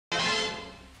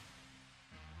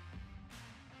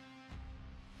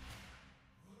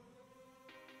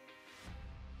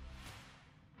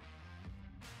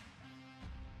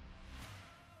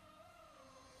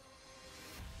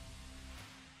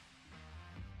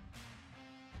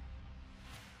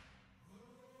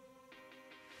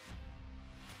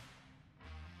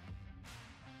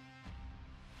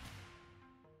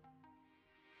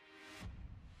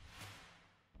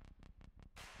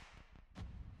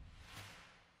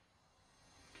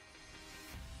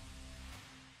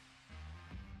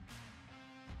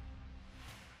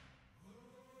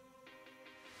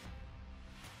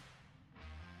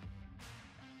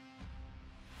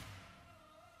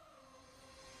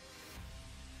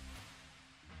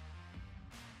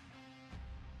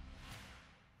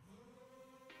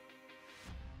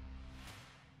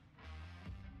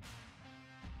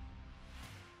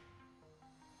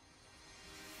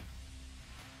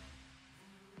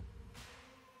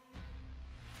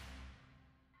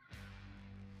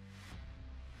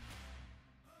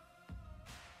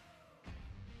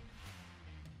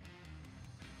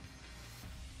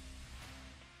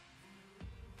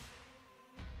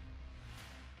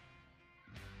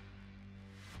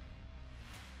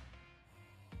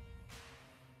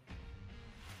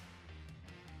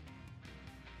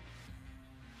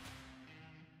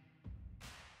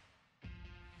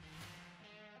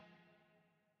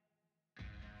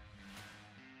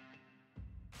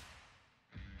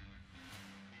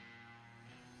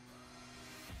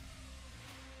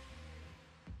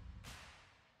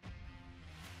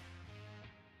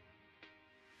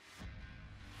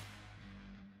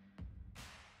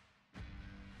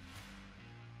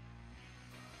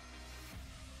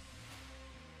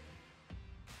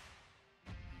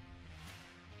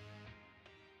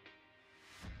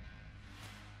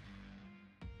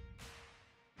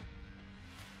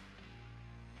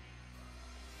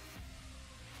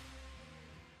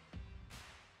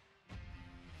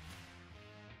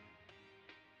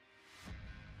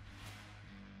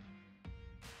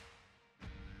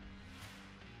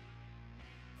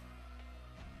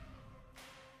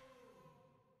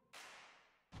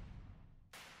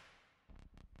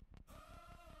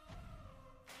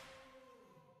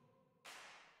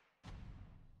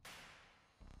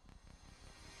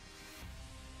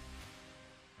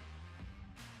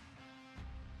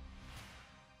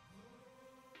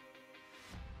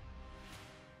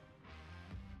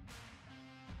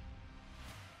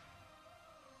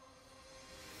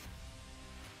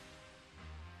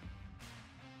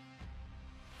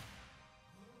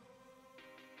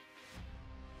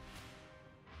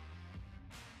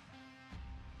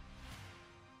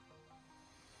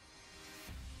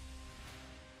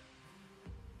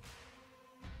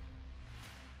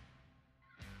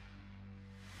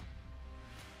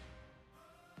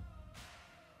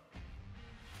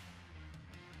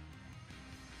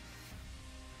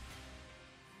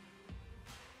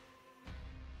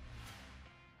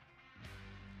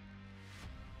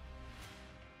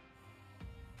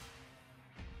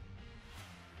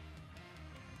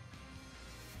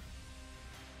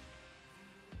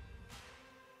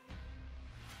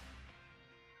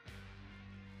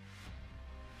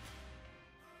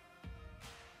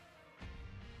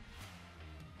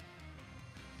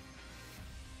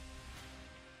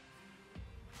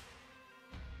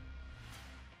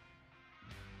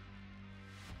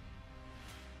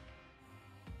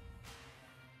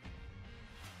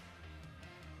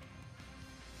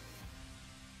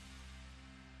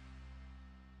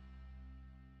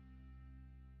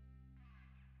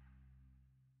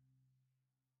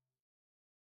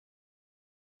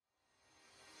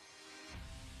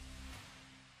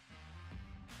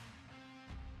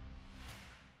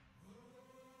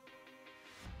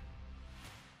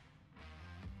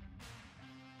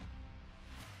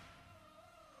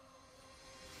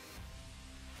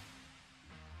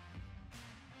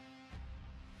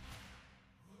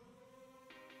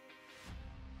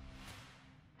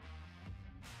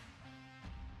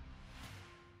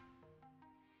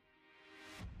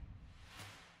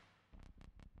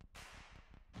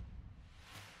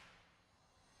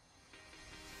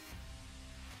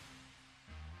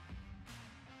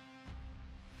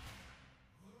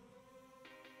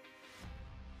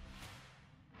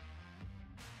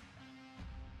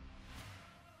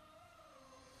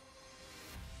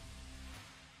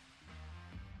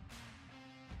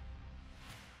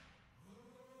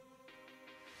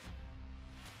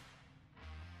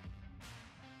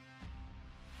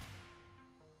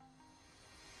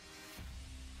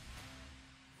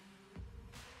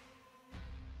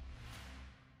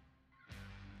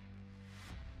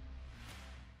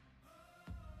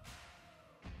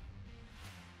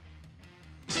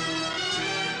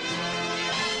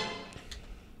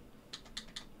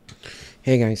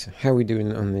Hey guys, how are we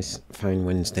doing on this fine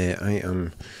Wednesday? I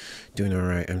am doing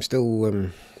alright. I'm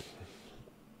still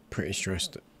pretty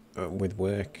stressed with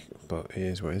work, but it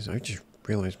is what it is. I just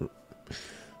realised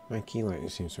my key light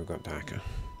seems to have got darker.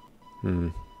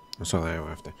 I'll sort that out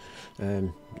after.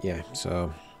 Yeah,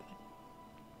 so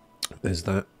there's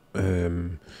that.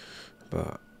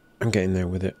 But I'm getting there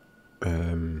with it.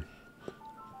 Kind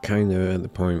of at the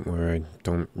point where I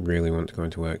don't really want to go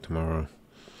into work tomorrow.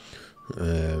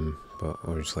 But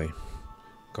obviously,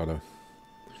 gotta.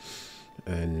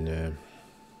 And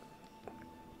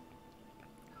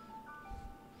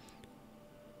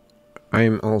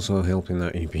I'm also helping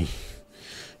that EP.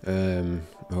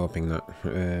 Hoping that.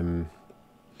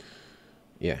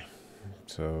 Yeah,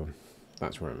 so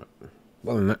that's where I'm at.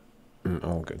 Well, than that,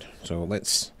 all good. So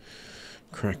let's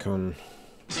crack on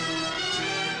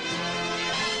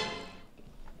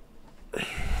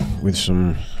with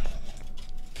some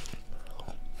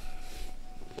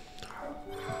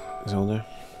Zelda.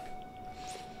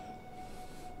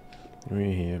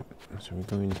 We're here, so we're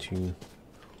going to.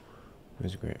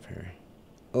 Where's the Great Fairy?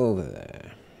 Over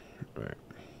there. Right.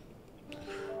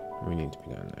 We need to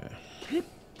be down there.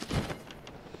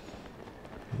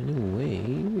 And away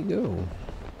we go.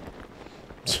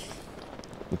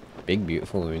 Big,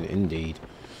 beautiful, indeed.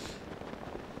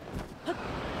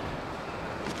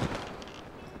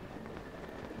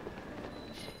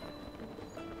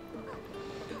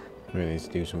 We need to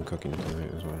do some cooking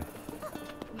tonight as well.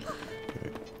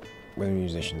 Right. Where are the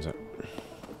musicians at?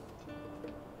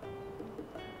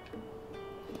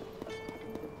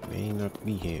 May not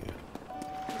be here.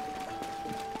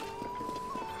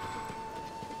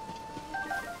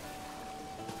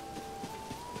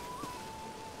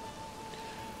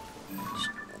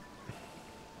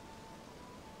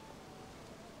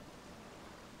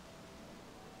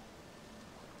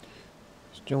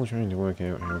 Still trying to work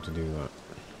out how to do that.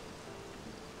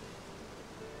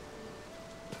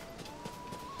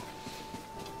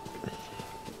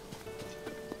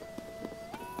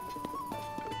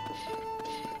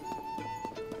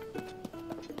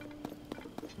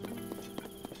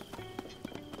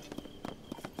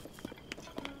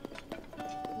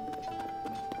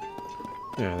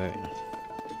 Yeah, there you go.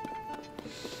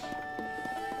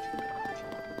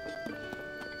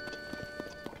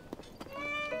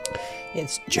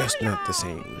 It's just not the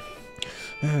same.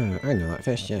 Ah, I know that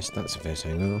fish. Yes, that's a fish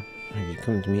I know. Have you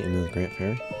come to meet another Great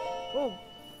Fairy?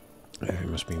 I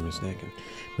must be mistaken.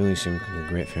 Really soon the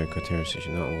Great Fairy Cotera is such a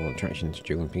notable attraction to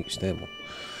Julian Peak Stable.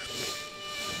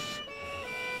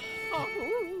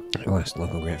 The last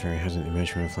local Great Fairy hasn't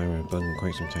emerged from a flower bud in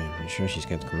quite some time. I'm sure she's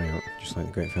scared to come out, just like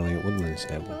the Great Fairy at Woodland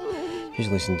Stable. She's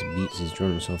listened to Beats'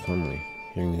 drum so fondly.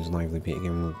 Hearing his lively beat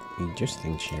again would be just a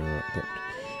thing to cheer her up, but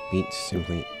Beats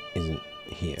simply isn't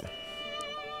here.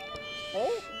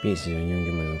 Beats is a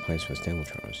younger man who plays for the stable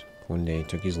trotters. One day he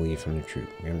took his leave from the troop.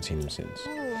 We haven't seen him since.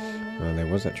 Well, there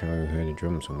was that child who heard a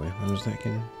drum somewhere. Where was that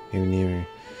again? They were near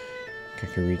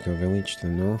Kakariko village to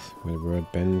the north, where the road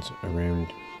bends around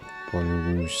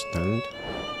Bonru's stand.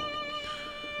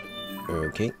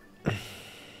 Okay.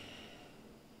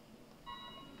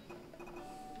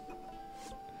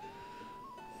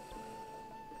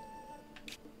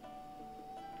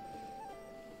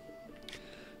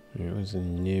 It was the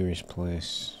nearest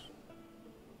place.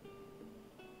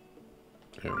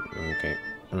 Oh, okay.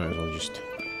 I might as well just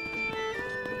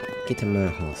get to my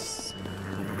house.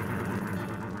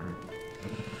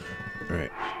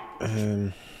 Right.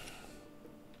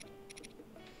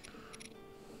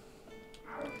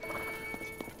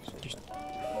 Just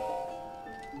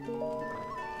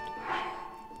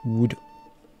wood.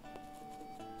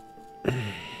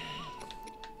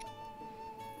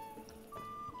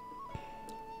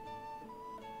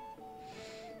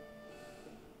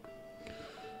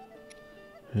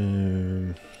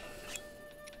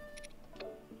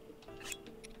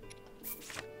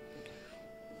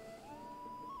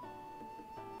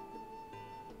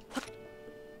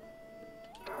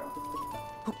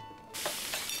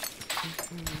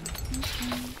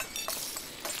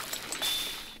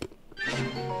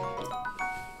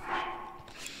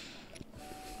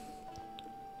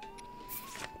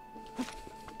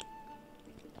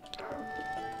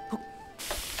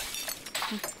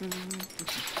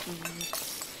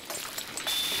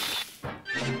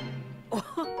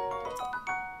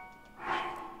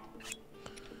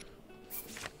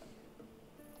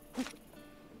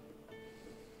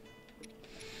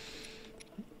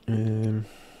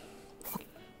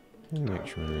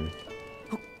 Next one.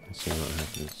 Let's see what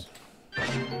happens.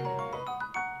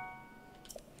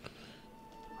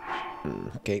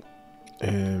 Okay.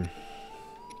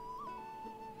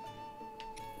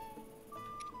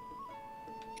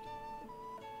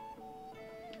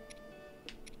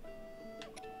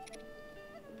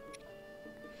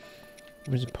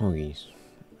 Where's the poggies?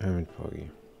 Armored poggy.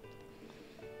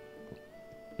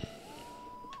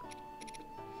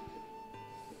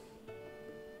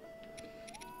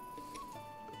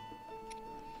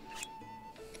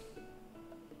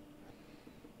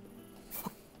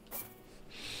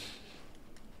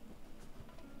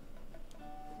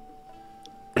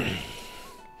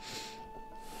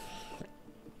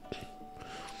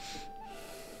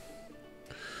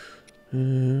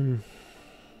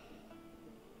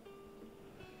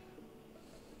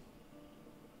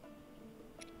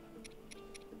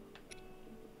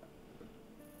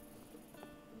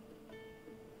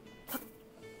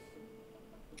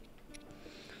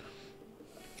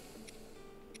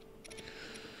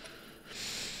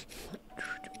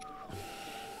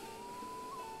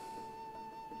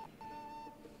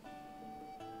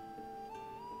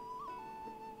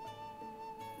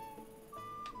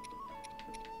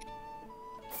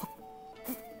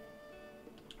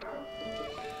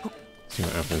 See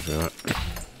what happens with that.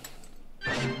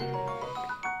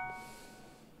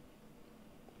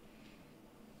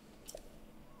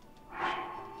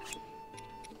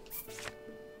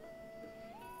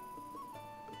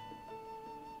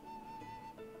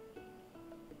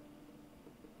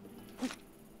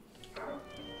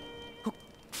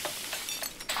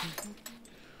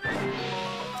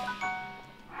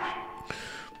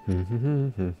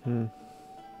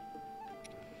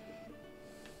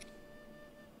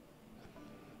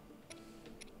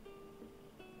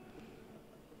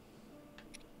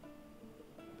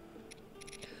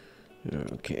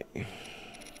 Okay.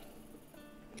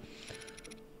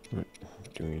 What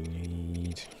do we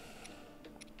need?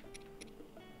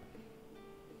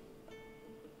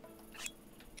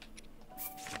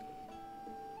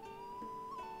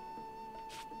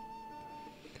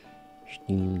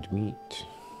 Steamed meat.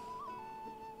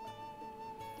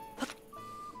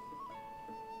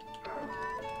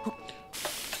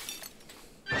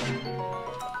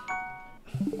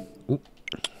 Oop.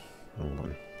 Wrong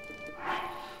one.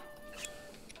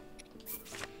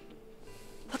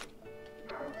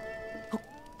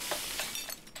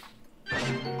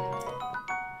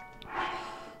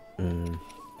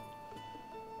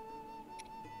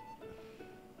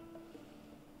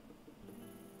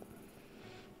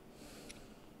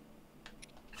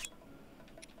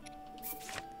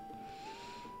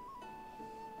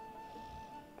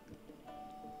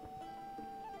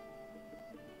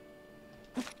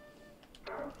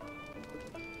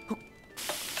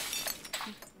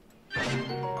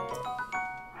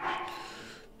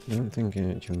 I don't think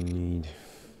I actually need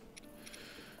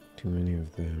too many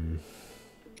of them.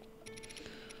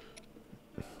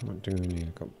 What do we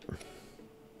need? I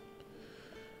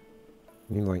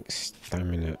need like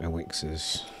stamina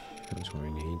elixirs. That's what I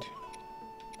need.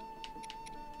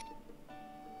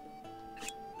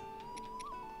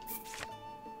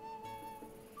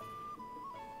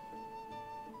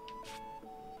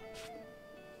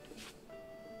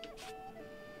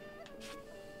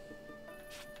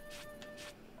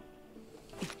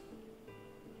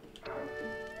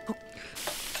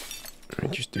 I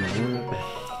just do that.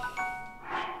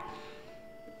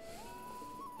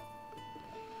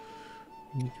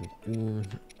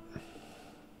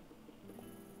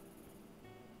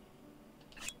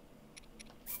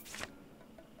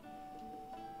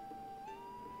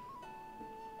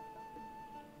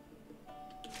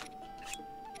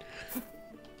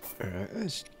 Alright,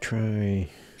 let's try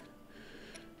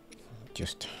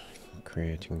just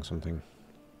creating something.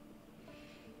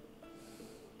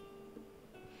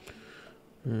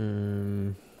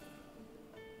 One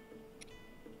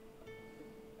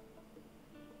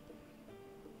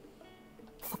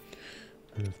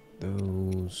of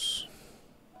those.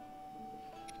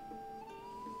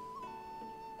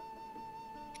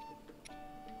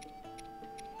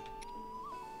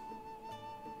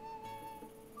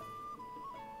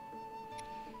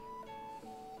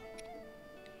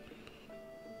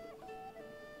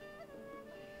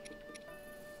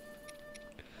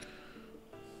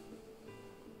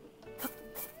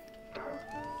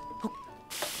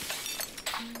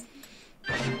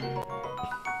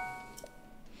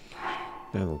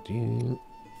 That'll do.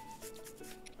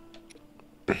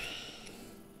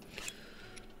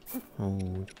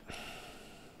 Hold.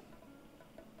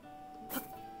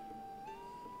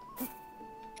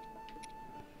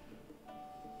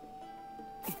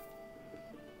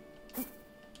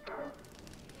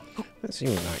 Let's see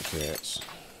what that creates.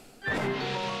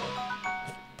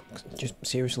 Just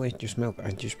seriously, just milk.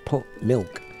 I just put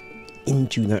milk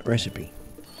into that recipe.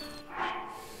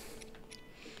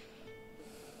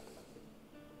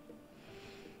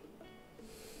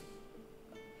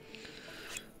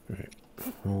 Right,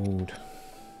 hold.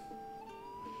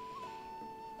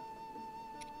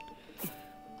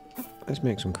 let's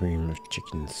make some cream of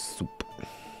chicken soup.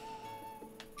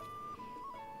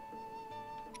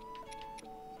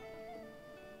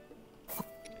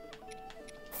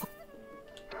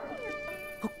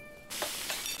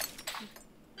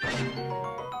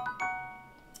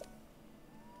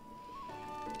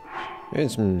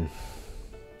 There's some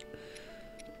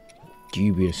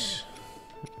dubious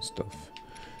stuff.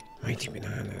 Mighty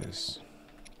bananas.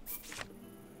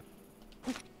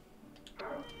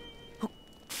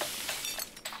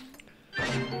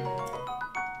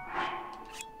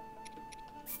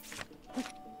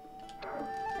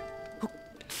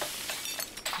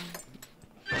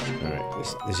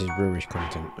 Alright, this is rubbish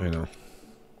content, I know.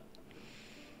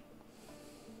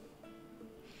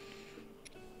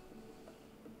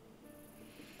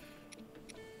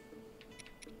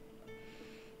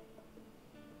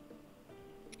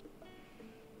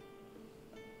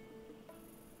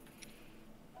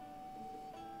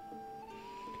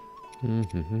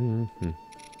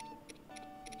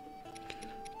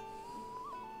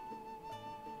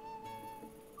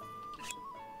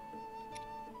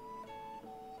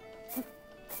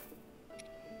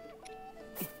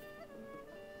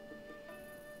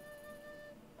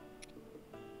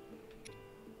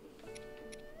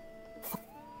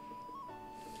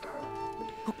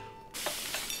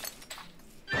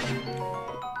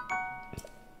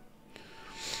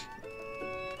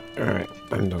 Alright,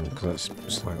 I'm done because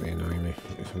that's slightly annoying me,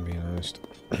 if I'm being honest.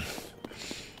 In fact,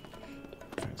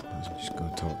 let's just go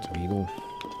talk to Beetle.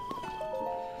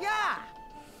 Yeah.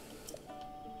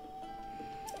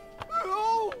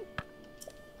 Oh.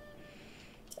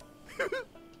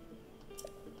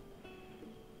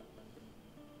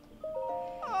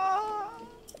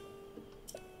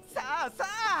 Sa.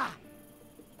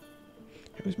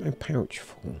 How's my pouch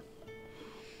full?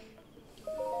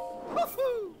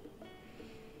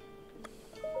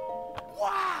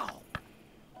 Wow!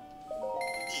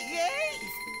 Yay!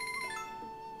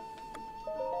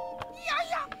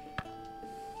 Yeah!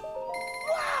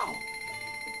 Wow!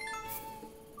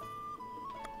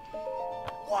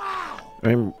 Wow!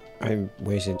 I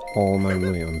wasted all my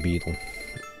money on Beetle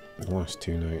the last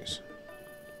 2 nights.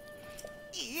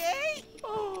 Yay!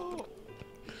 Oh.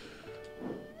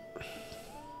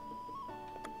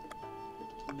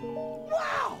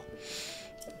 Wow!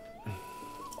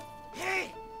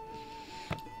 Hey!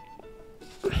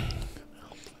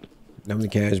 Nobody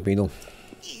cares, Beetle.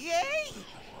 Yay!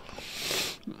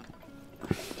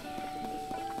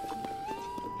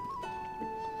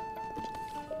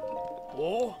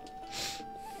 Oh.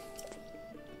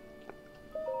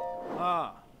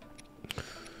 Ah.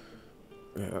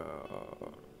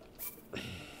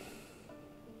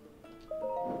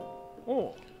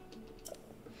 Oh.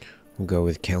 We'll go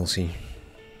with Kelsey.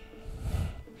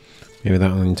 Maybe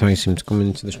that'll entice him to come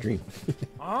into the stream.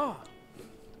 Ah.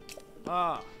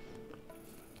 Ah.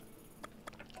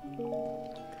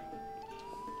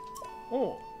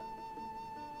 Oh.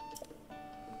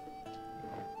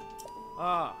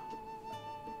 Ah.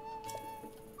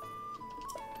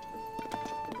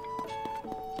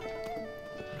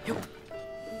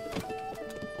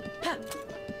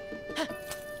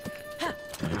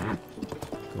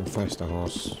 Go faster,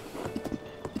 horse.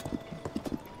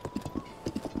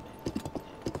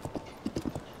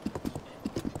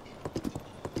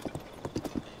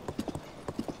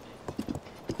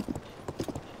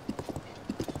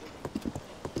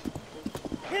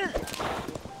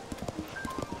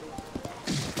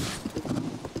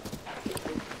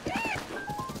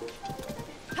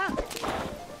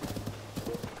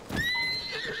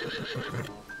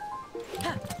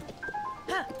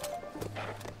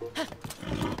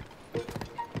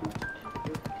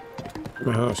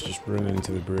 My heart's just run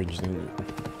into the bridge, didn't it?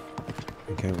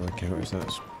 I can't work out if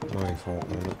that's my fault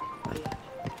or not.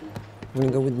 I'm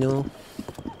gonna go with no,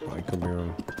 but I could be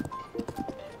wrong.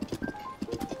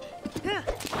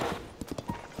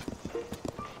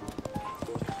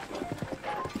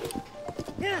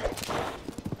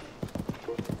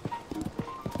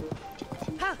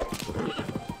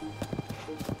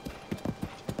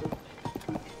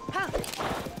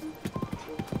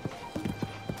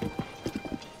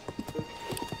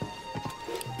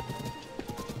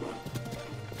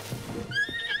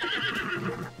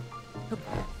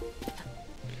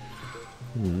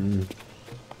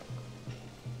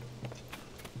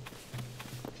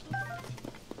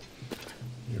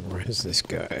 Where's this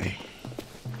guy?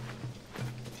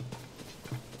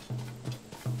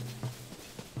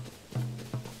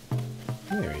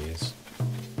 There he is.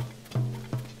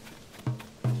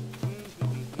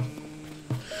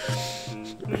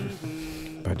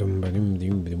 Badum badum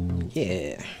doom badum.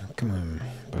 Yeah, come on.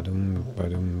 Badum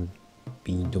badum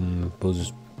be dum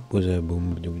buzz buzzer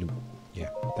boom dum. Yeah,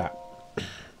 that.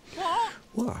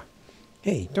 What?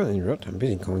 Hey, don't interrupt. I'm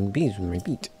busy calling bees with my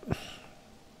beat.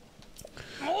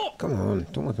 Come on,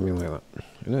 don't look at me like that.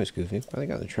 I know it's goofy, but I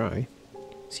got to try.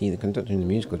 See, the conductor in the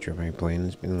musical troupe I'm playing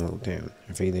has been a little down.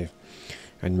 I figured if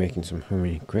I'd making some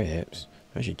honey grapes,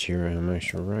 I should cheer her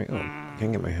maestro right up. I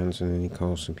can't get my hands on any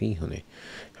coarse bee honey.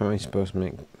 How am I supposed to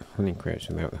make honey grapes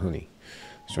without the honey?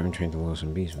 So I'm trying to lure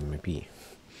some bees with my bee.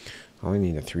 All I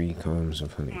need are 3 columns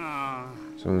of honey.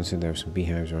 Someone said there were some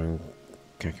beehives around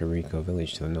Kakariko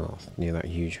village to the north, near that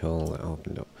huge hole that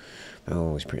opened up. That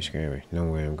hole was pretty scary. No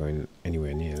way I'm going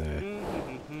anywhere near there.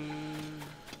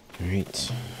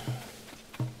 Alright.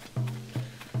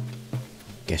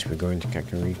 Guess we're going to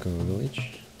Kakariko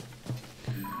village.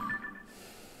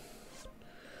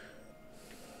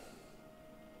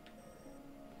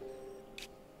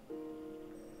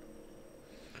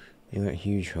 Near that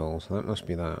huge hole, so that must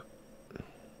be that.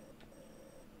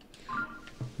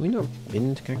 We not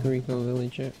been to Kakariko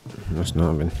village yet? Must not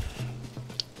have been.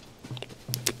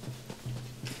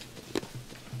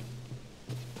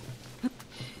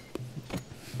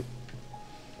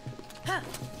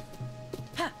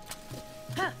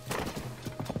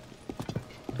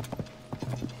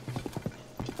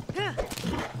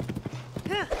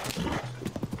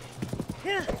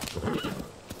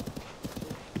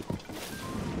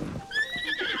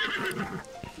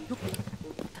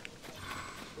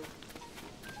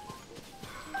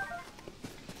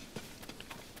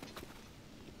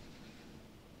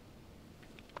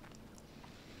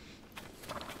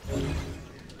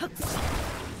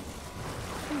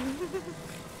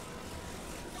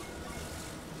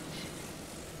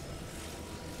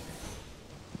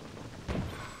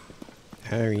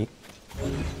 Harry.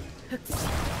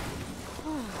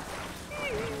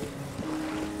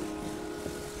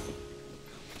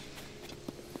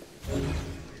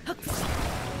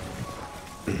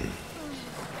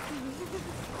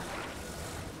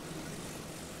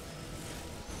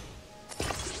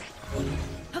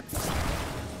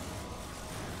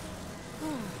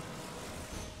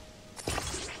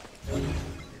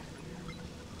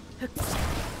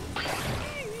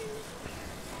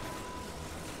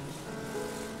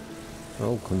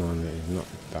 Oh, come on, it is not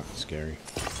that scary.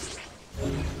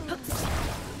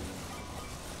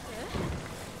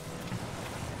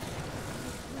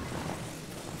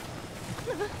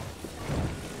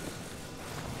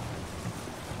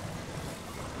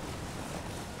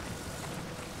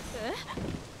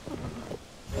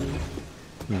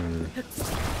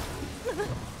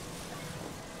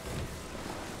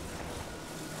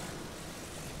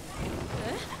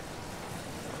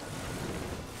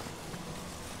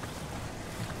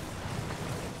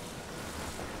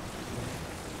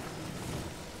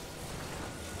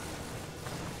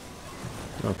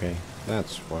 Okay,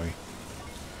 that's why.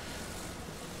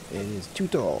 It is too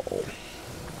tall.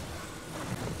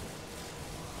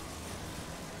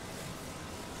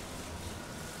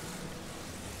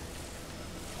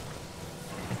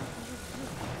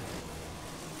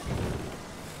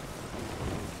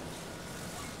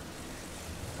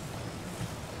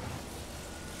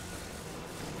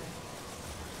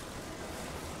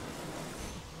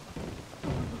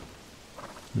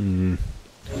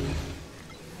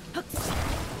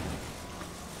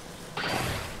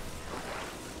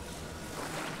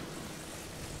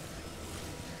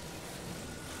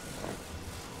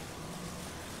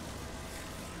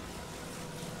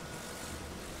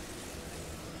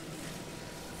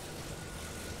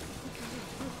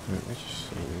 Right, let's just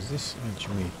see, is this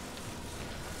actually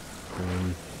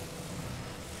I'm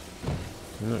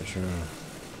not sure it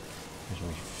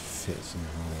actually fits in the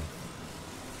hole.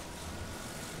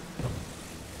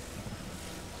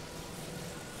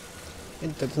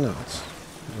 It does not.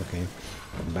 Okay.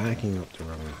 Backing up the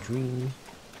wrong tree.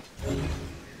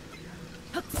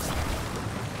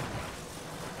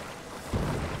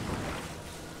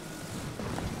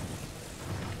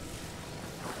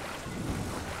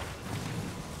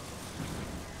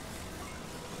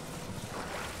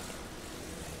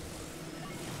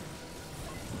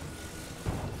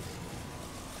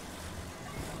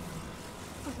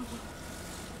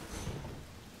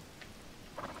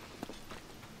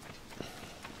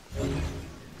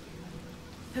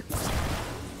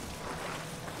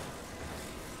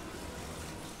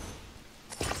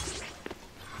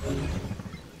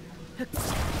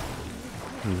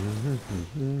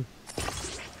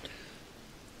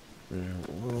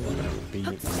 Will that be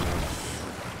enough?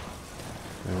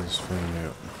 Let's find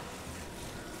out.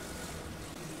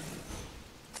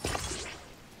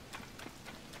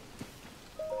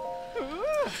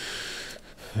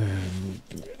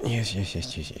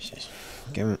 Yes.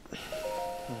 Get him.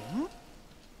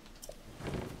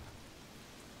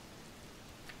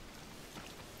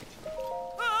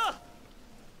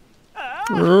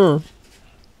 Oh.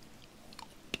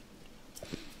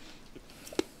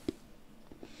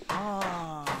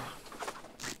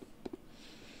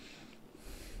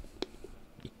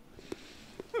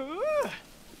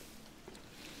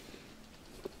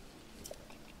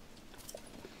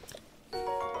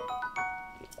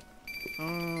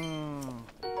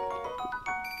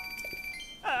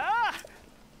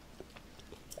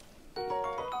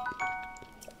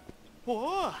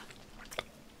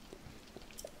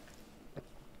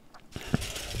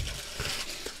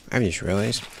 I've just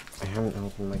realised I haven't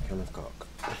opened my can of cock.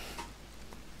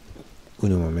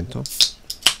 Uno momento.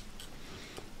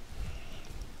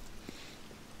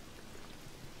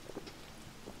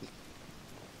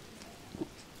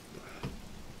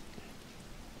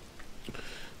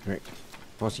 Right,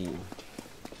 bossy.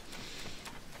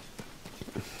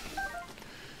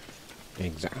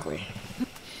 Exactly.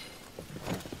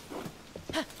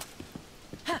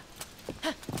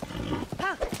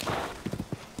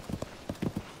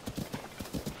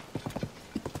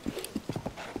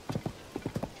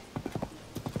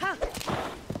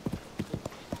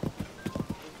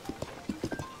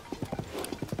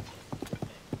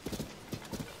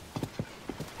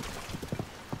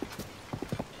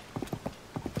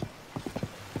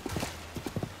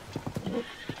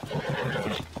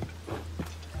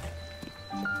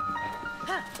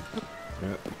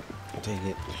 Right, take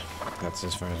it. That's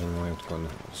as far as I'm allowed to go in the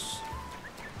house.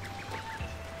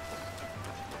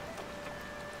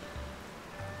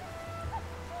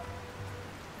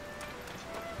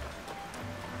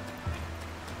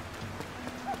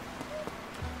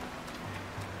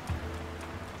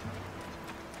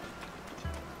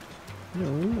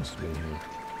 No, we must have been here.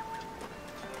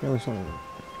 Fairly sure.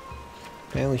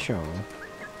 Fairly sure.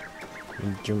 We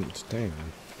jumped down.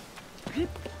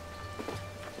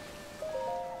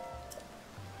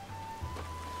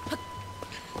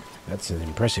 That's an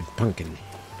impressive pumpkin.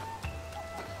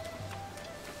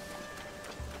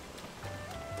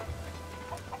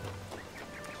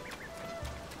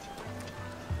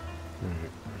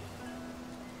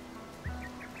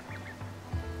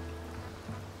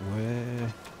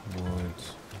 Where would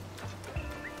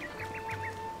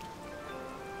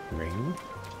rain?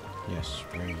 Yes,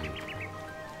 rain.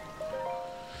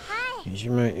 Hi.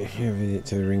 You might have a visit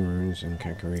to the ring ruins in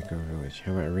Kakariko village.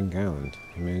 How about a ring garland?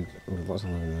 Made with lots of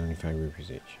 95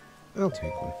 rupees each. I'll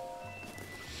take one.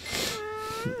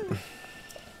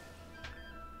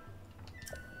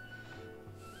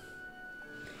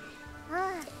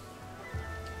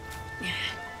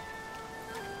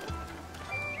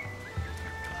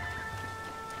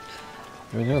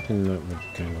 I was hoping that would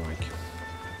kind of like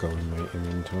go in my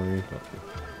inventory, but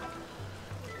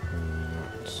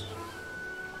not.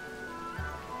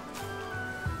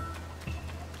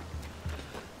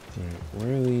 Right,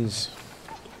 where are these?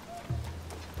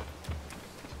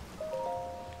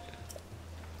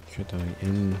 Should I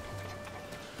in?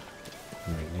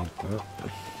 Might need that.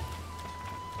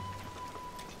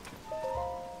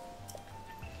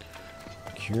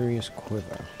 Curious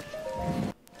quiver.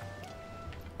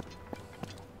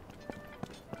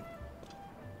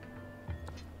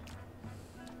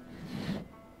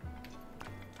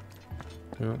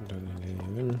 No, don't need any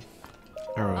of them.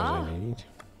 Arrows I need.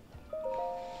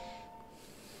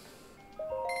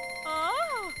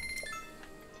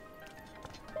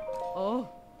 Oh.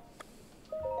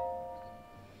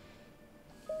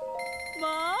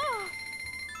 Ma.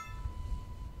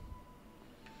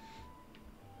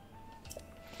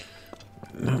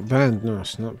 Not bad,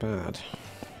 Nos, not bad.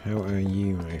 How are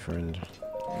you, my friend?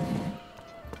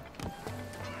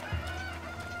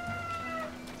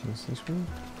 What's this one?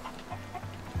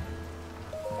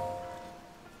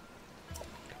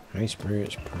 High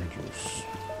spirits produce.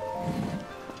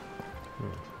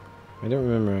 I don't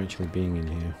remember actually being in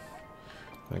here.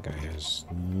 That guy has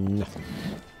nothing.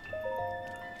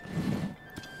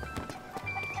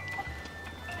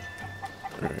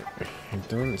 Right. I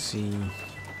don't see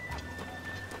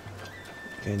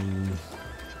any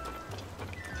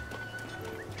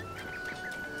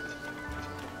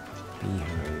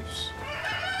beehives.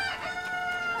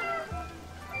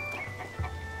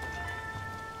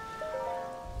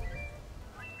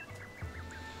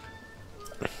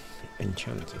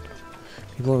 Enchanted.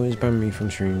 People always ban me from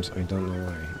streams, I don't know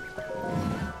why.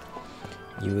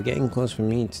 You were getting close for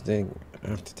me to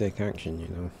have to take action, you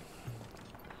know.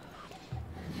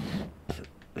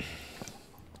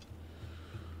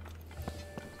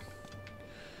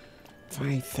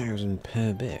 5,000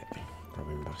 per bit,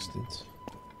 robbing bastards.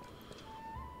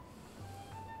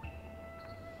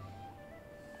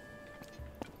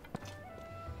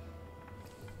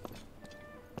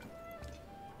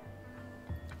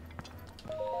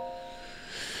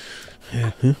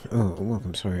 Huh? Oh,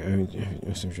 welcome. Sorry, I'm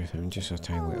just so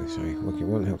tired lately. Sorry. Look, it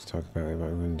won't help to talk about it, but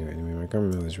I'm going to do it anyway. My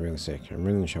grandmother's really sick. I'm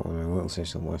running the shop while my little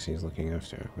sister Leslie's looking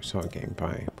after her. We're sort of getting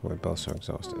by, but we're both so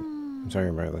exhausted. I'm sorry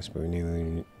about this, but we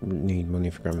need money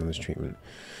for grandmother's treatment.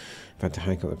 I've had to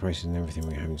hike up the prices and everything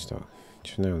we have in stock.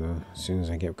 Just for now, though, as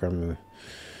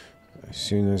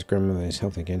soon as grandmother is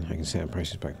healthy again, I can set our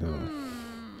prices back to normal.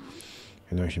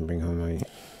 I know I should bring home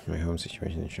my home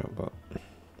situation in the shop, but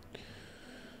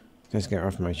let's get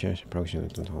off my chest. I probably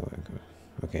shouldn't have done all that.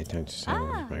 Okay, time to say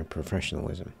my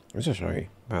professionalism. I'm so sorry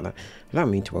about that. Allow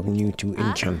me to welcome you to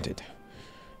Enchanted.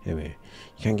 Anyway,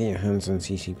 you can't get your hands on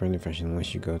CC branded fashion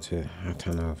unless you go to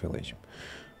Hatano Village.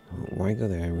 Why go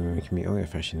there when we can meet all your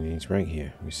fashion needs right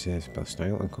here? We serve both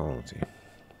style and quality.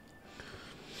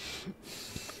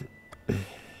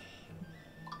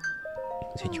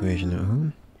 Situation at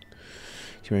home?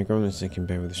 See, my grandmother's sick in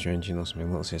bed with a strange illness. My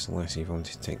little sister Lassie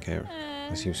wanted to take care of.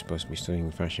 Lassie was supposed to be studying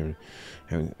fashion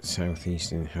out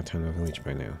southeast in Hatano Village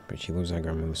by now, but she loves our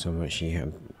grandmother so much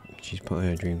she's put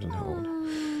her dreams on hold.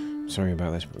 Sorry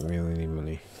about this, but we really need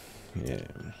money. Yeah.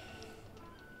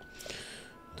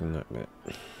 Done that bit.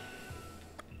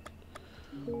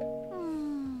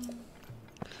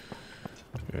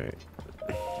 Right.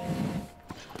 I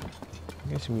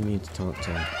guess we need to talk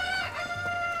to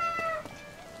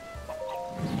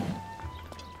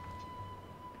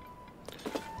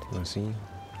Lassie.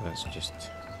 That's just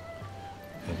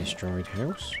a destroyed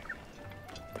house.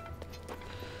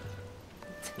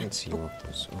 Let's see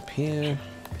what's up here.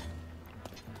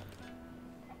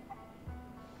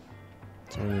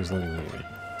 Tony's living room.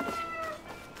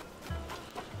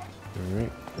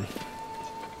 Alright.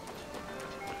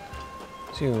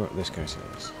 See what this guy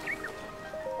says.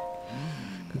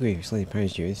 Good grief, Lady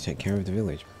Pie's duty to take care of the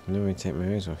village. Whenever I take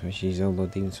my eyes off her, she's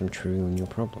overloading some trivial new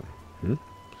problem.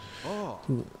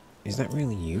 Ooh, is that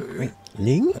really you? Wait,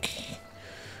 Link?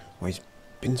 Why, it's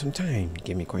been some time. You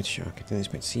gave me quite a shock. I didn't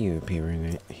expect to see you appear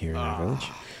here in our village.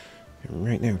 And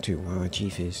right now, too, while our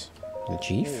chief is... The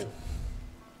chief?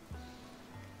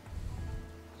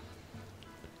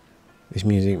 This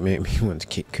music made me want to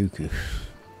kick Cuckoo.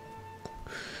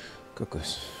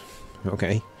 Cuckoos.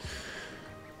 Okay.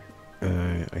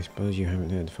 I suppose you haven't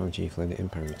heard the former chief Lady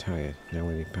Empire retired. Now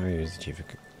Lady Empire is the chief of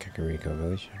Kakariko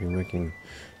Village. I've been working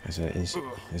as an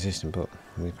assistant, but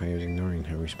Lady Empire is ignoring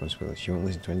her responsibility. She won't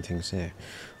listen to anything I say.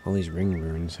 All these ring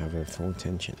runes have her full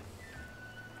attention.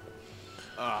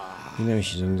 You know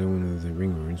she's under one of the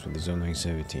ring runes with the Zonai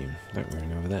server team. That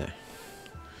rune over there.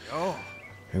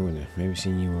 I wonder, maybe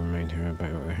seeing you will remind her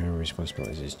about her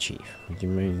responsibilities as chief. Would you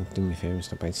mind doing me a favour and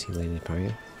stop by to see Lady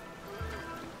Empire?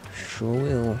 Sure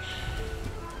will.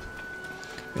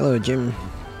 Hello, Jim.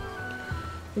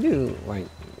 I do like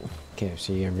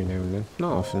KFC every now and then.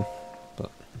 Not often, but...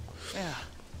 Yeah.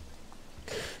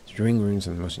 The ring runes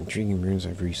are the most intriguing runes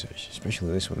I've researched,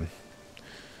 especially this one.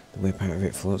 The way part of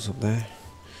it floats up there.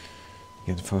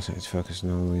 You have the foresight to focus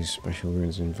on all these special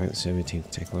runes and invite the server team to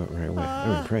take a look right away.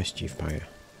 I'm impressed, Chief Pyre.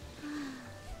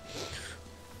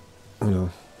 Oh no,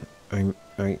 I'm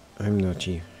no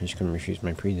chief. I just couldn't refuse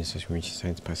my predecessor when she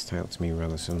decided to pass the title to me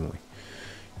rather suddenly.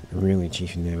 I'm really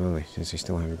chief in name only, since I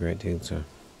still have a great deal to...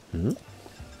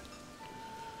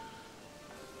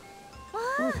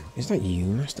 Oh, is that you,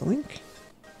 Master Link?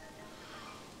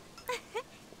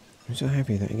 I'm so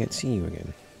happy that I get to see you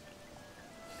again.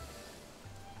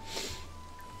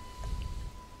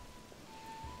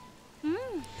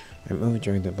 I'm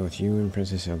overjoyed that both you and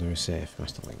Princess Zelda are safe,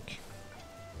 Master Link.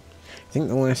 I think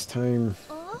the last time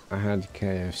I had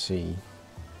KFC,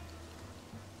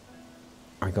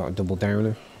 I got a double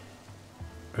downer,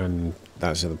 and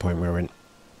that's at the point where I went,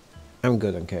 I'm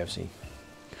good on KFC.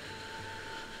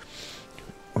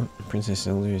 What? Princess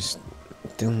Zelda is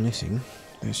still missing?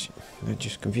 That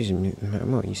just confuses me no matter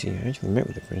what. You see, I actually met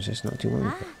with the princess not too long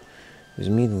ago. It was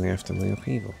immediately after the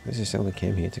upheaval. Princess Zelda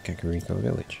came here to Kakariko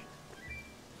Village.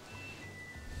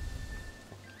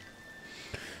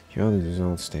 She ordered us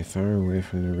all to stay far away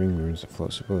from the ring runes that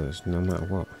floats above us, no matter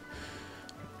what.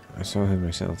 I saw her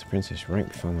myself, the princess, right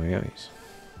before my eyes.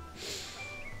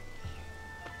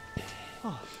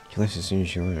 She left as soon as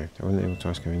she left. I wasn't able to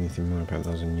ask her anything more about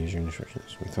those unusual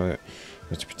instructions. We thought it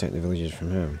was to protect the villagers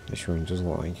from harm. This ruin does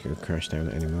look like it could crash down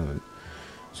at any moment.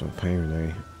 So Pyre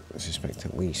and I suspect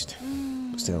at least.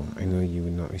 But still, I know you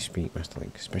would not speak, Master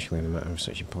Link, especially in a matter of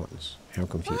such importance. How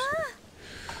confusing.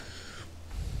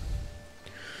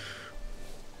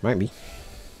 Might be.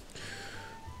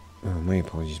 Oh, my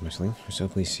apologies, Master Link. I'm so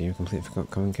pleased to see you. I completely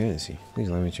forgot common courtesy. Please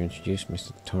allow me to introduce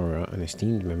Mr. Toro, an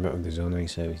esteemed member of the Zonai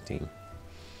service team.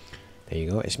 There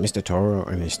you go. It's Mr. Toro,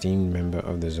 an esteemed member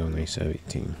of the Zonai service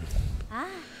team.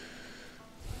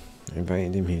 I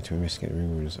invited him here to investigate the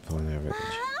ruins that fall in our village.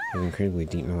 He has incredibly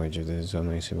deep knowledge of the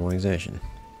Zonai civilization.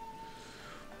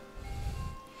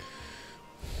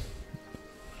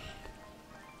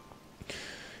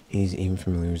 He's even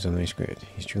familiar with Zonai script.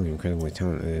 He's truly an incredibly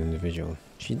talented individual.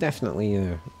 She's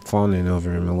definitely fawning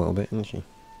over him a little bit, isn't she?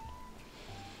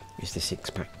 It's the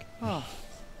six-pack. Ah.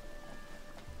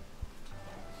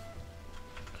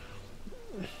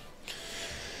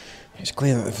 It's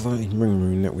clear that the floating ring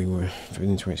rune that we were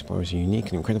forbidden to explore is a unique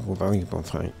and incredible valuable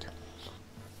find.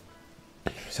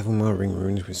 Several more ring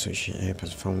runes with such shape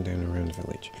as found down around the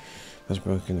village. Was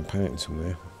broken apart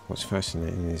somewhere. What's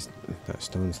fascinating is that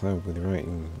stone slab with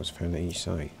writing was found at each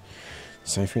side. The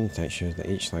ciphering text shows that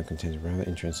each slab contains rather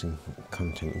interesting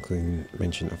content, including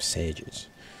mention of sages.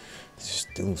 There's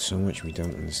still so much we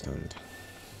don't understand.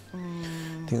 I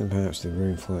think that perhaps the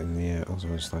rune floating in the air also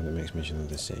has a slide that makes mention of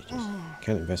the sages.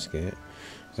 Can't investigate it,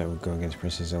 as that would go against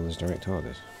Princess Zelda's direct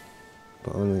orders.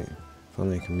 But if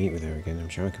only I can meet with her again, I'm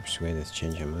sure I could persuade her to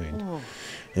change her mind. In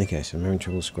any case, I'm having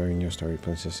trouble squaring your story with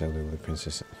Princess Zelda with the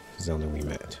Princess Zelda we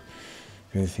met.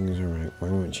 If everything is alright, why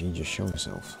won't she just show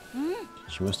herself?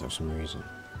 She must have some reason.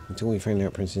 Until we find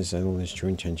out Princess Zelda's true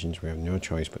intentions, we have no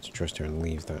choice but to trust her and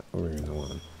leave that rune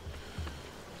alone.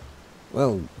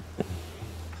 Well,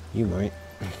 you might.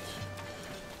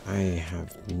 I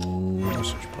have no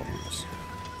such problems.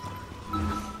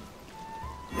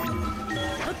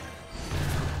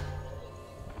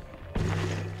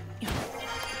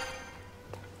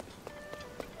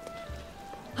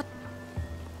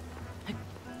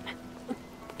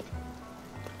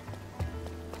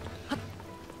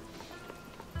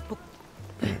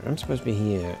 I'm supposed to be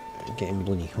here getting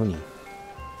bloody honey.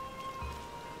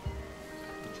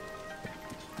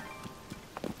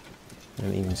 I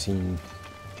haven't even seen...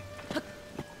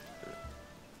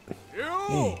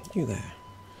 Hey, you there.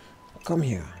 Come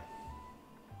here.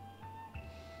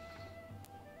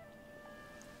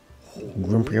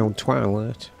 Grumpy old twat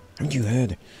alert. Haven't you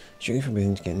heard? Strictly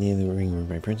forbidden to get near the ring room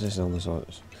by Princess Zelda's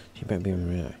orders. She better be on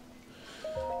the radar.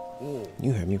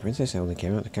 You heard me. Princess Zelda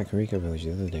came out to Kakariko village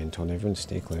the other day and told everyone to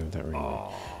stay clear of that ring room.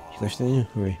 She left in a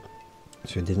hurry,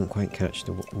 so I didn't quite catch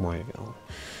the why of it all.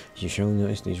 As you surely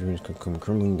noticed, these ruins could come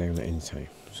crumbling down at any time,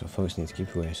 so folks need to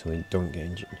keep away so they don't get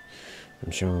injured. I'm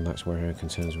sure that's where her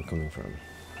concerns were coming from.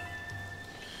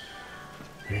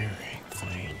 Alright,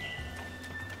 fine.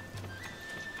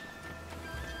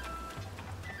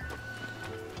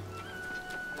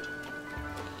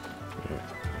 Right,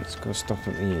 let's go stop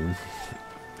at the inn.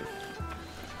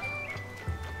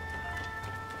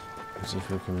 See if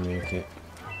we can make it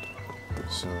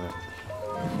so that...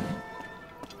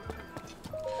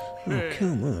 Oh,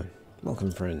 come on.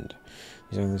 Welcome, friend.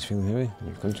 Is all this feeling heavy?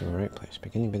 You've come to the right place.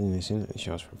 Begin your bidding this in, it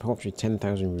shows for a paltry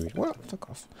 10,000 rupees. What? Fuck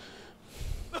off.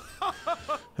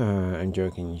 I'm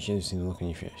joking. You should have seen the look on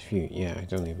your face. Phew, yeah, I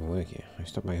don't even work here. I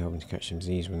stopped by hoping to catch some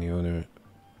Z's when the owner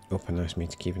up and asked me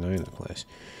to keep an eye on the place.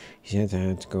 He said I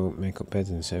had to go make up beds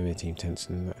in the survey team tents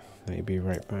and that he'd be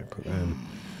right back, but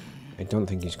I don't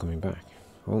think he's coming back.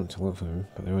 I want to look for him,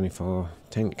 but there are only 4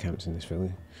 tent camps in this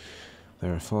village.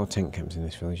 There are 4 tent camps in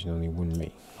this village and only 1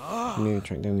 me. You need to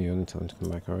track down the owner and tell him to come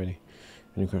back already.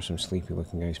 Run across some sleepy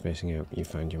looking guy spacing out, you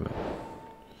find your man.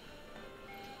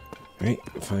 Right,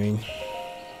 fine.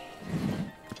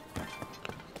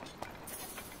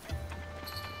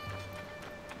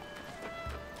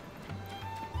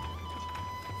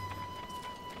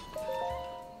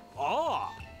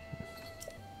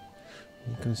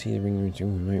 You can see the ring route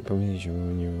room right from his show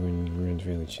when you're running around the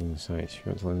village in the sights. If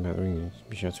you want to learn about the ring,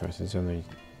 be sure to ask the Zonai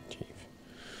chief.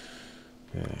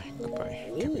 Goodbye,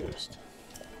 capitalist.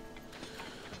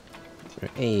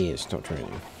 Right, hey, it stopped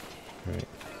raining. Right.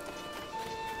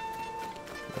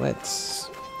 Let's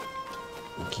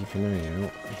keep an eye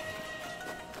out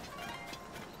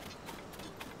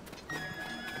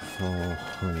for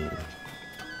honey.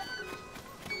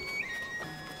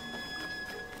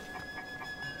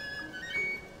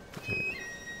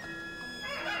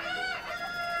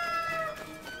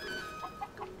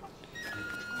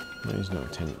 No, it's not a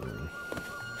tent room.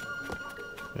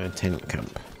 A tent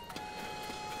camp.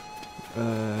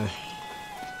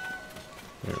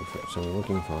 So we're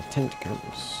looking for tent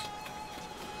camps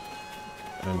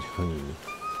and honey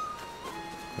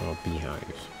or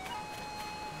beehives.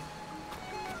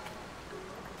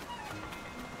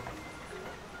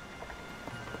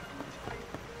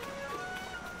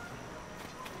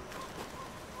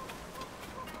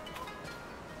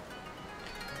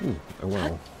 A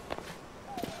well.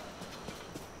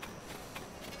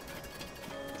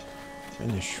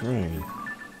 And a shrine.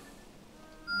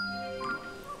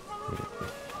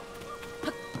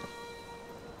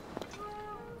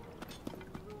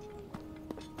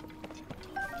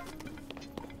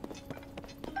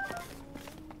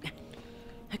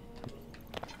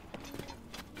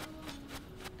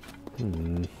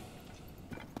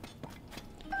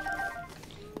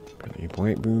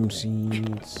 White broom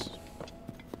seeds.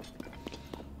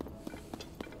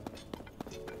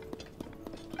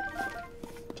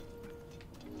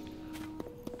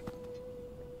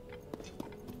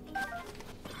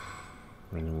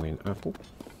 Runaway an apple.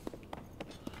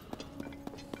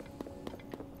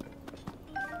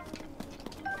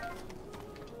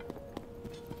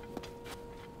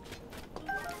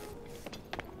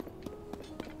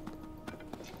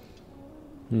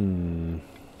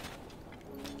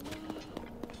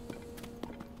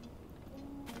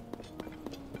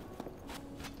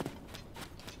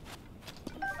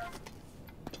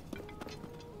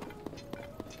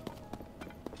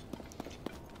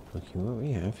 Looking what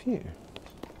we have here.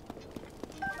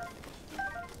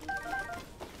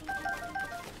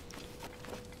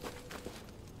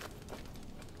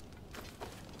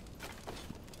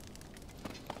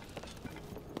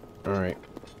 Alright,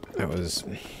 that was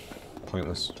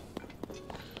pointless.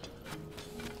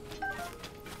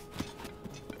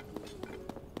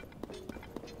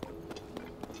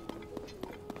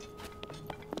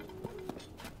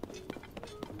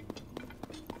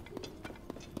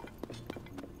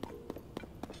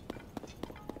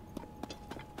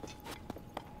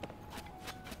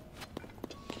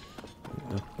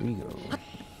 Up we go.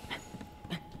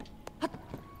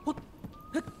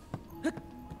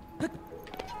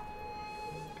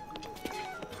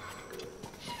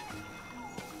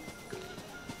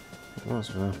 Lots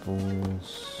of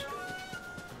apples.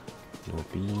 No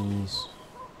bees.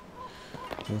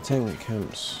 The tent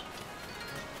camps.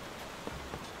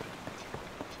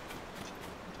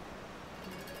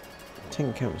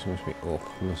 Tent camps must be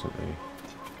up, mustn't they?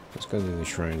 Let's go to the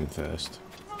shrine first.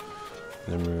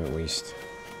 And then we're at least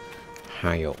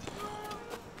high up.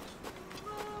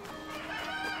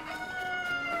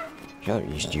 Shut up,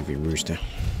 you stupid rooster.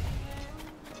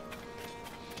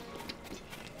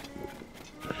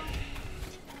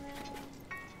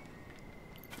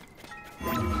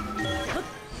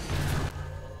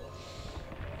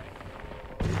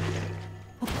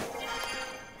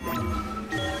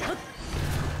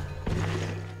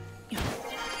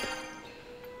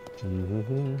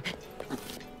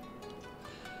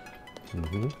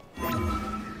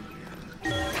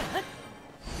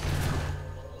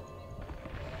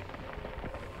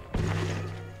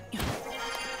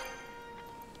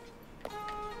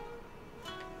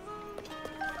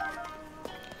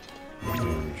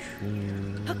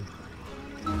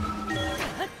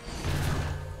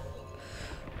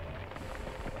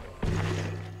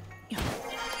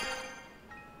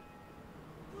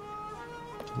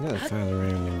 You gotta file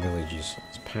around in villages.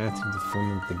 It's part of the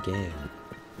fun of the game.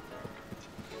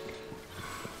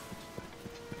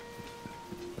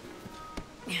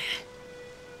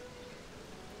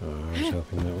 Oh, I was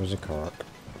hoping that was a cork.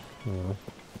 Oh.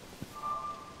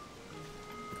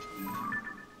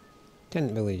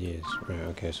 Tent villages. Right,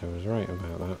 okay, so I was right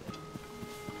about that.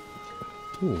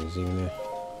 Ooh, there's even a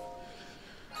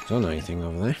zone thing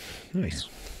over there. Nice.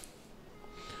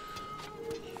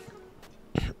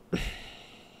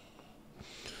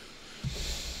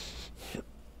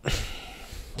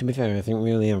 To be fair, I think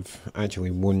we only have actually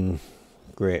one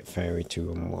great fairy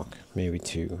to unlock. Maybe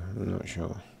two, I'm not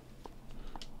sure.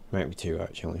 Might be two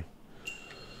actually.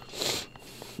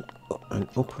 An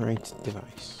upright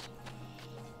device.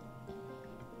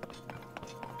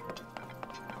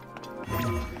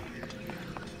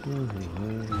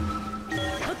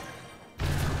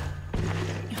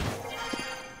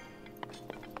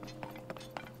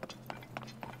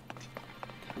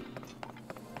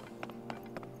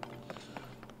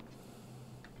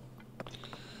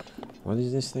 What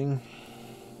is this thing?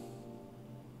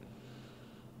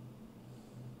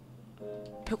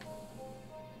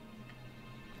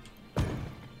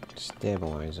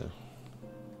 Stabilizer.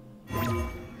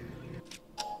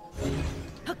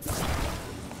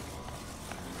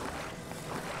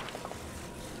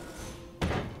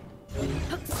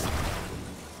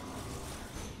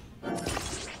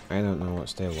 I don't know what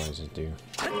stabilizers do.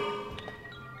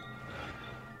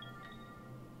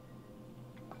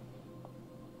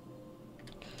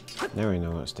 Now I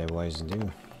know what stabilizers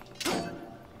do.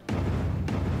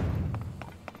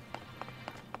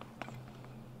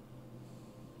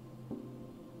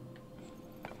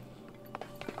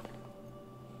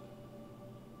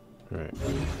 Right.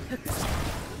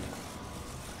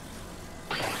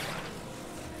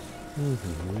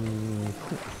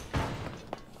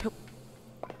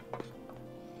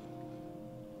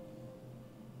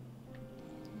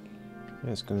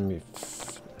 That's gonna be.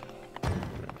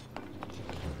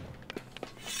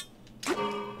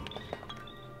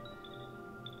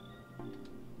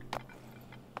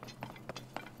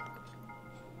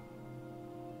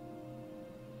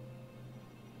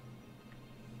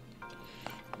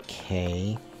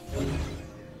 Okay.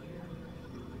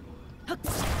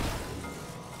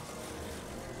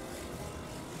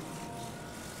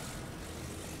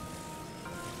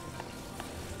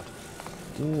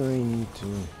 Do I need to...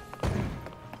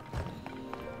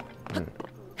 I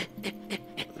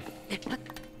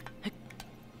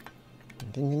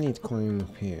think I need to climb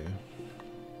up here.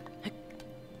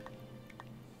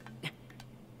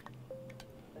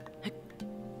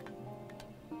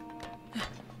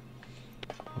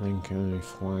 Then can I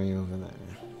fly over there?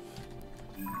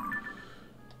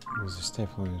 There's a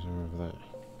stabilizer over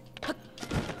there.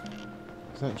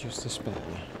 Is that just a spare?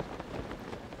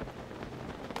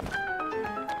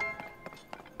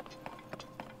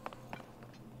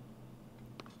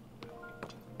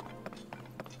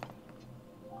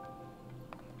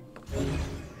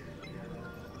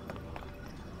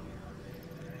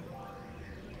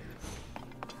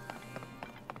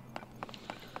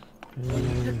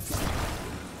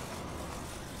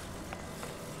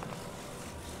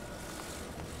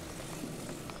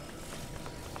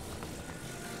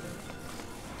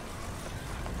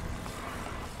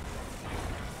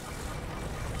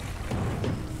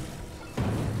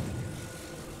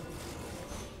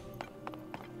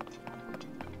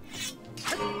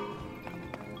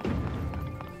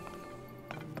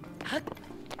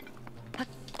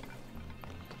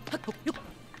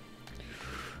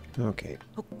 Okay.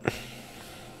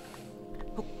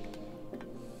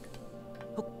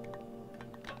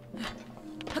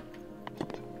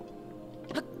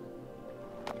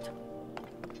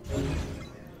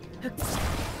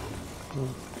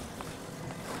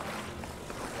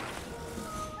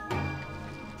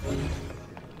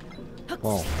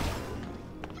 Whoa.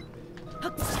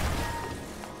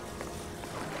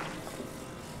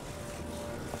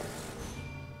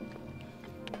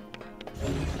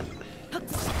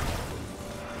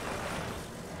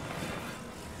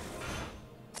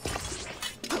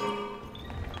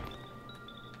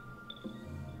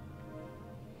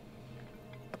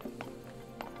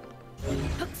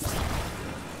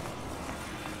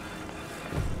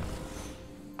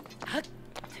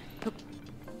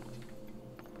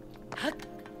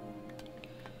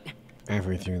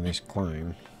 Halfway through this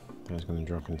climb, I was going to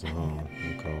drop into the hole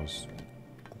and cause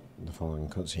the following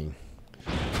cutscene.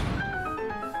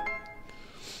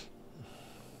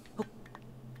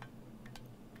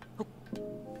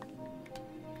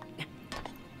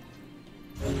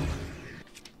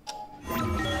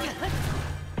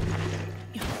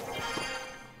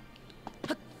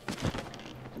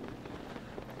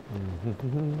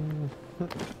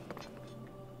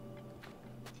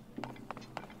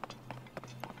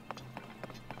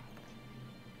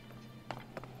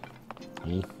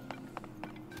 E.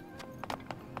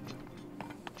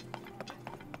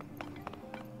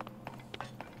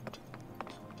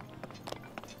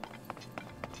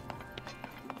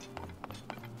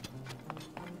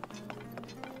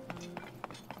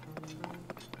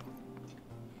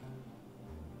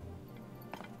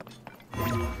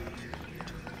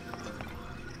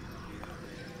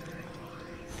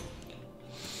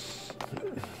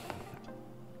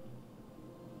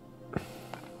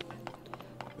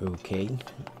 Okay,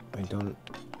 I don't...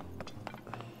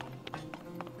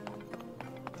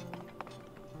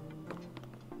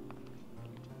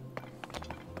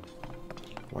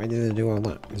 Why did I do all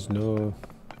that? There's no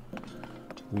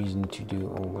reason to do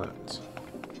all that.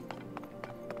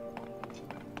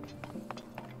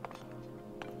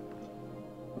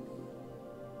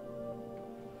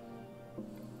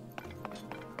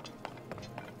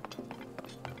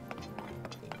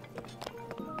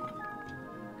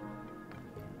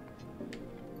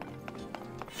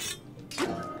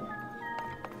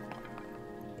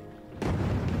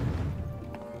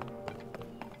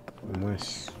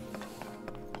 Unless...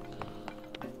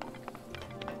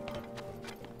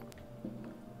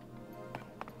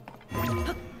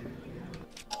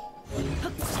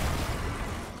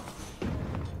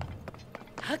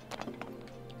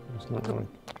 It's not going.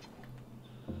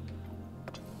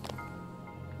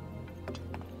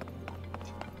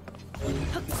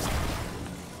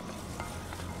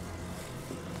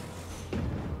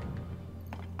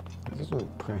 It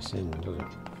doesn't press in, does it?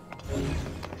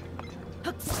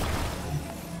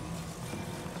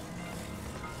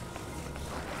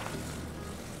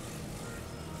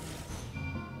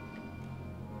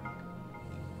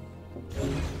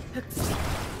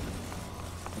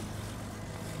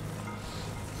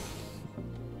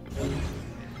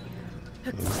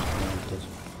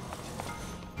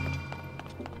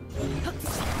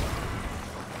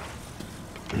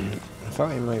 I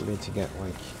thought it might be to get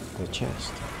like the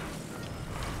chest,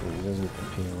 but it doesn't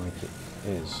appear like it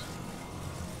is.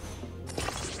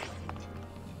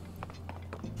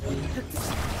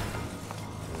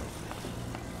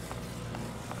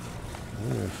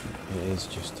 is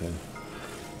just to...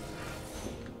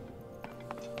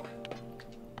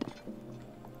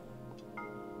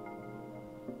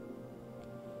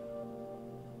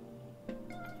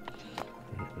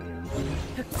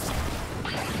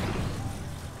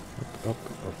 Up.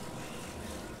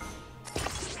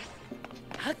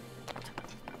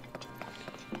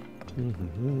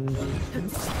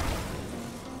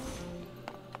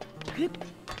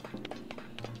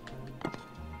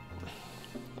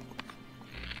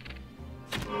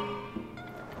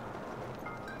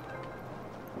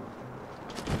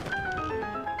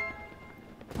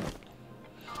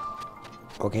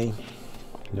 Okay,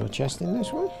 no chest in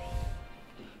this one?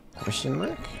 Question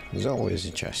mark? There's always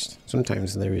a chest.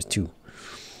 Sometimes there is two.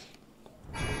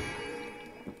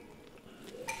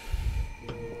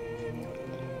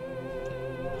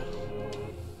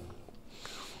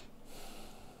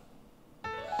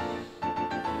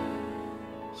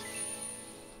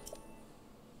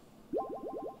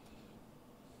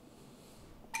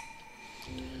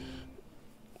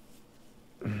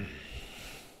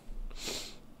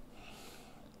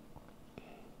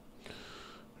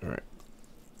 Alright.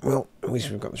 Well, at least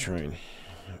we've got the shrine.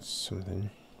 That's something.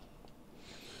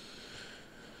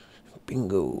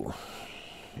 Bingo.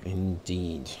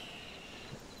 Indeed.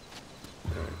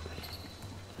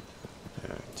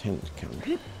 Tent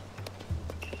camp.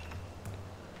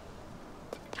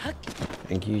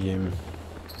 Thank you, Jim.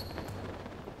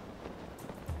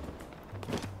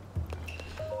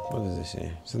 What does this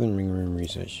say? Southern Ring Room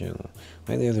Research Journal.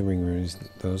 Like the other ring rooms,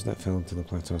 those that fell to the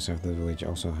plateau south of the village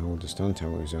also held a stone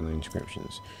tower with zonal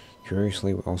inscriptions.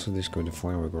 Curiously, we also discovered a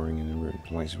flower growing in the room,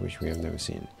 the likes of which we have never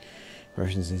seen.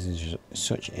 References in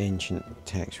such ancient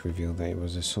text reveal that it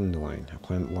was a sunderline, a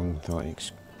plant long thought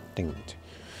extinct.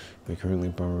 We're currently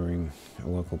borrowing a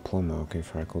local plum orchid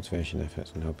for our cultivation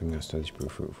efforts and hoping our studies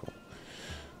prove fruitful.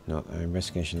 Note, our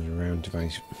investigations around a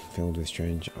device filled with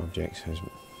strange objects has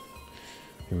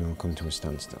will come to a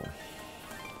standstill.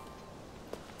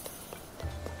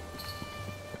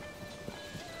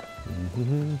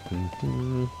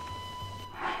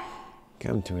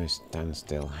 Come to a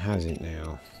standstill, has it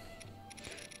now?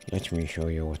 Let me show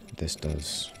you what this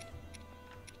does.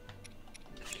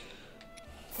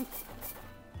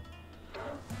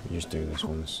 Just do this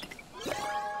once.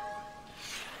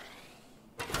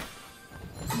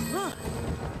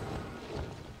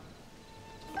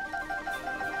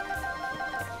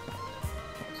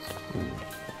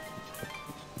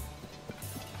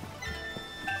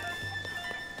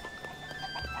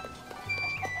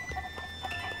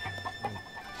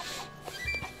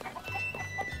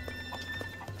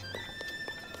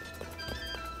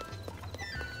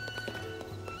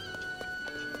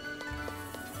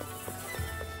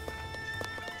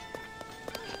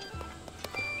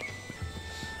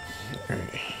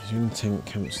 Zoom tank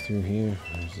camps through here,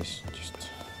 or is this just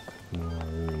more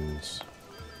ruins?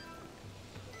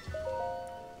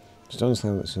 Stone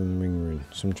slab that's on the ring rune.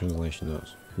 Some translation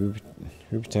notes. Who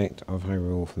protect of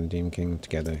Hyrule from the Demon King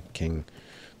together, King.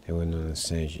 They were known as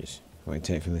sages. What I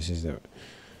take from this is that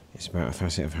it's about a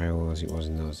facet of Hyrule as it was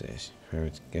in those days. If I were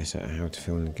to guess at how to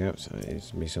fill in the gaps,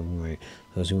 it would be something like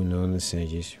those who were known as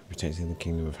sages who protected the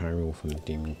kingdom of Hyrule from the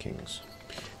Demon Kings.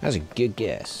 That's a good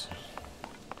guess.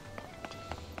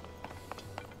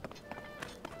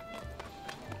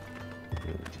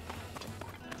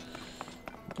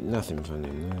 Nothing fun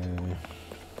in there.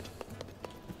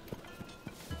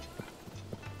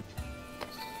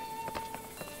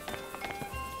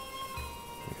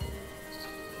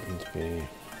 Needs to be.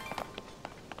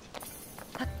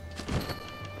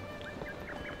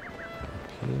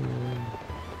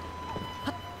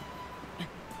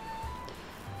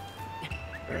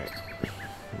 Right.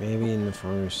 Maybe in the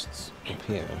forests up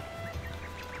here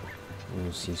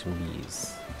we'll see some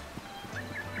bees.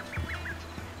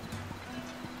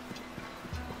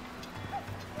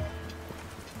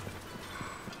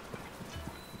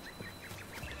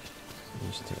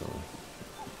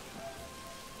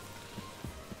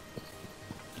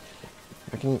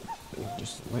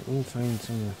 Just let me find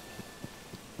some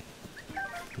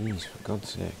bees, for God's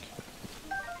sake.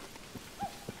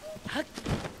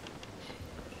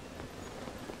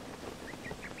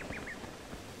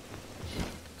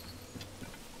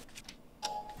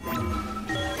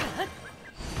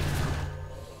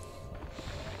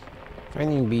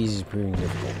 Finding bees is proving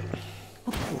difficult.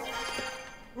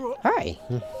 Hi!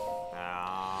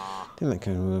 Didn't that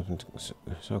kind of move up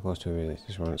so close to a village?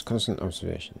 This warrants constant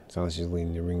observation. Alice is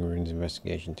leading the Ring Ruins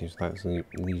investigation team, so that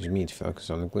leaves me to focus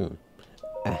on the gloom.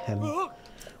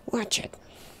 Watch it!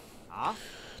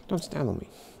 Don't startle me.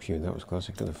 Phew, that was close.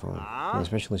 I could have fallen. I'm a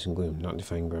specialist in gloom, not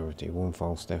defying gravity. One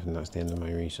false step and that's the end of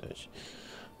my research.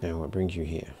 Now, what brings you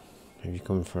here? Have you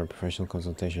come for a professional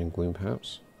consultation in gloom,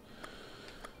 perhaps?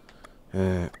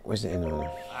 Where's the inn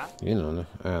owner? The inn owner?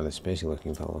 Ah, the spacey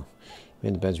looking fellow. He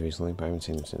made the beds recently, but I haven't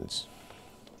seen him since.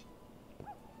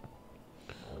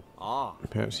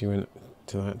 Perhaps he went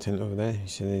to that tent over there? He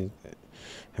said they'd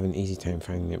have an easy time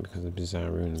finding it because of the bizarre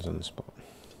ruins on the spot.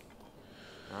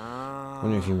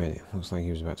 Wonder if he made it. Looks like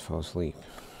he was about to fall asleep.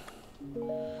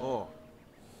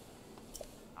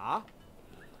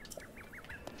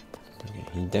 Okay,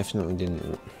 he definitely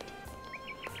didn't.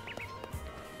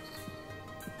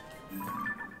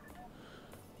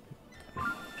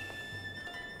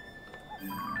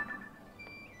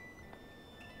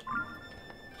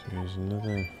 So there's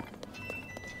another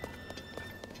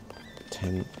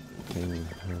tent thing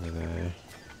over there.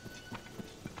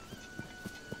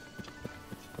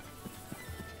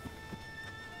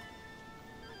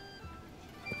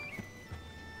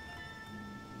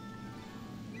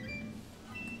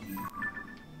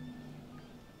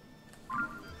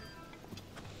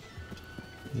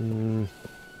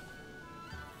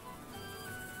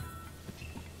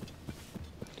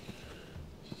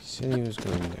 Said he was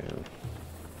going down.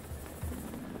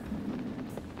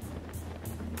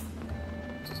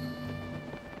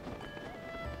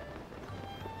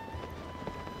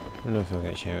 I don't know if I'll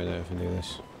get shouted at if I do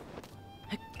this.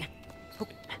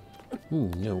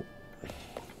 Ooh, no.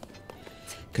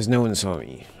 Because no one saw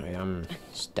me. I am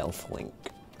Stealth Link.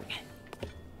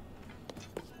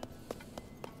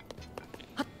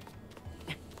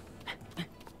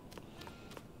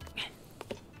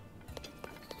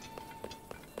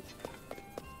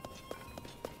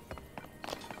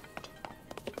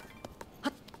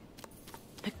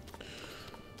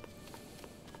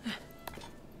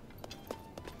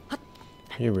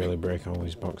 You really break all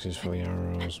these boxes for the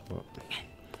arrows, but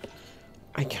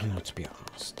I cannot be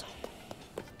asked.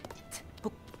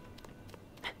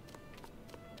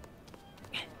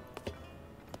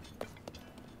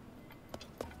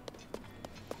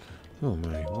 Oh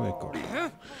my, wake up.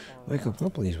 Wake up, oh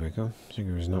please wake up.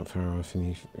 Sigurd is not far off,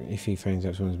 and if he finds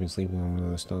out someone's been sleeping on one of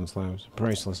the stone slabs, a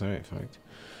priceless artifact,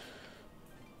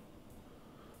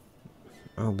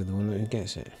 I'll be the one that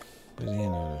gets it. Where's the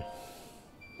inn owner?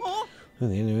 Oh,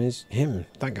 the enemy is him,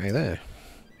 that guy there.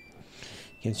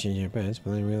 He can't change our beds, but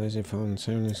then I realised he'd fallen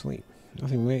sound asleep.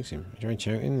 Nothing wakes him. I tried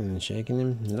shouting and shaking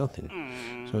him, nothing.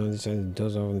 So I decided to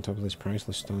doze over on top of this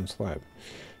priceless stone slab.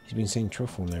 He's been saying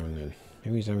truffle now and then.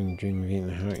 Maybe he's having a dream of eating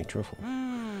a hearty truffle.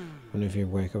 I wonder if he'd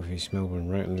wake up if he smelled one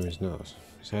right under his nose.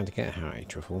 It's hard to get a hearty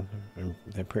truffle.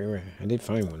 They're pretty rare. I did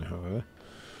find one, however.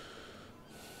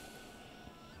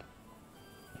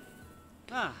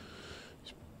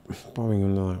 Bobbing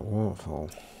under that waterfall.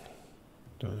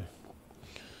 Don't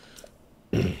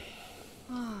I?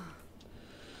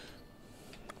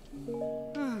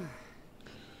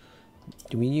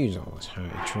 Did we use all those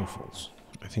hearty truffles?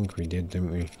 I think we did,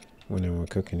 didn't we? When we were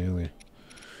cooking earlier.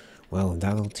 Well,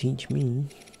 that'll teach me.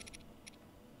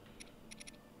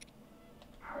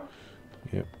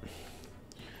 Yep.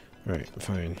 Right,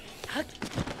 fine. At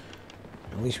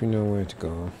least we know where to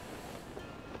go.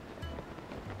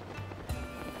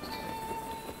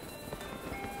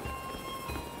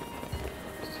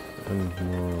 And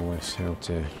more or less how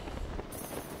to get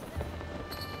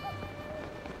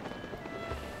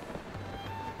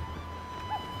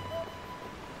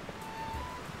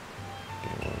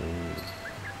on.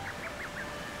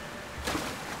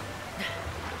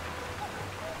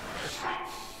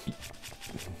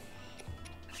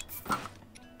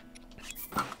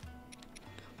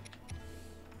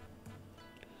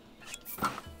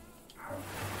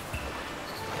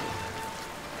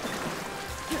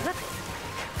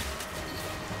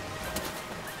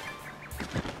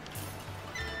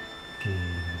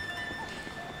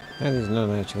 That is not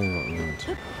actually what I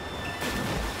want.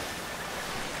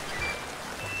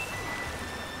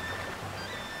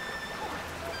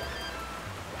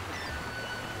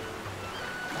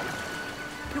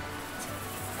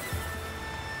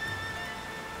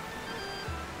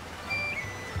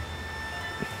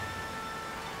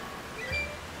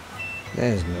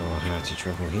 There's no hearty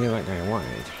truffle here, that guy wide.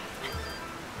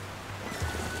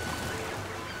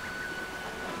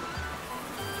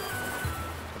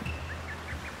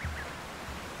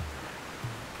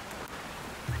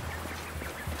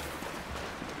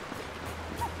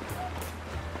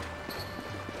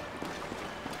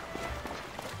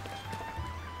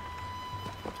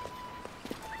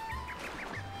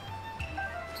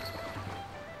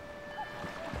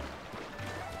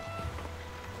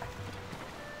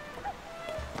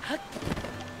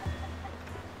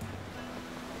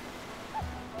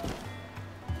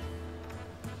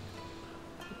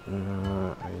 He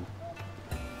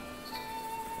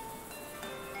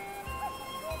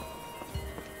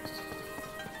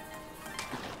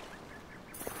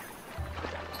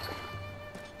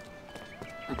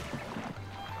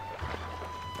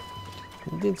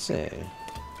did say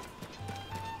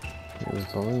it was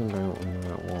boiling about under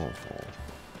that waterfall.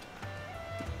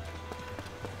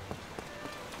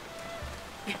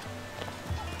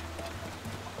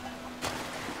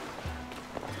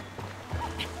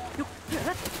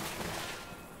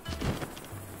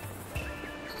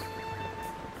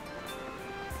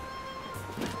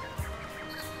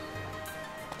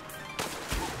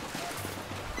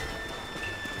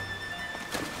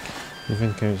 I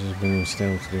think Coach has been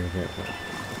instilled to do a bit, but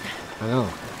I know,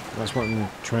 that's what I'm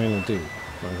trying to do.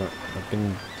 I've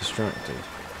been distracted.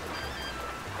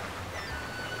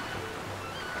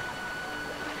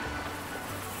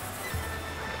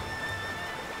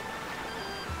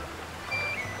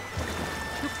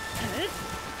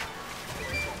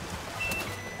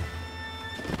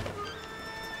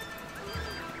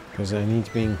 Because I need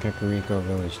to be in Kakariko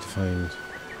Village to find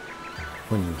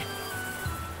honey.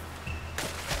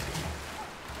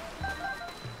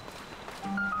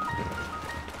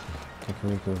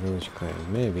 Kakariko Village clear.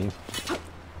 Maybe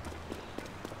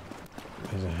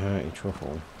there's a hearty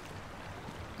truffle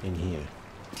in here.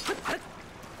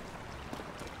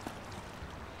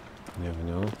 You never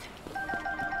know.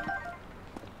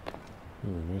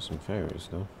 Ooh, there's some fairies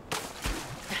though.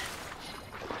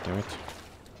 Damn it.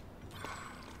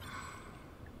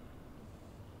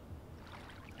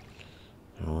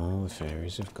 All the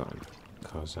fairies have gone,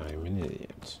 because I'm an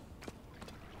idiot.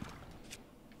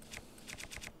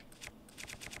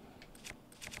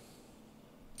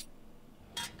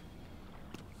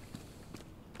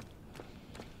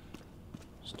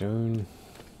 Stone.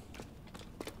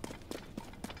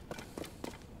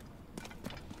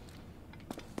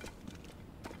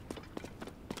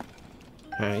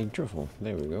 Hey, truffle.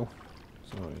 There we go.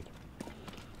 Sorry.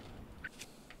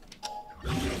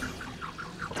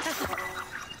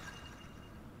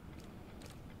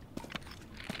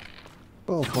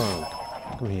 Bullfrog,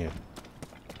 come here.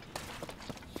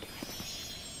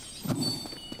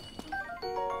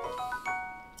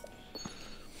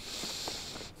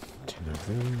 Ten of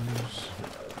those.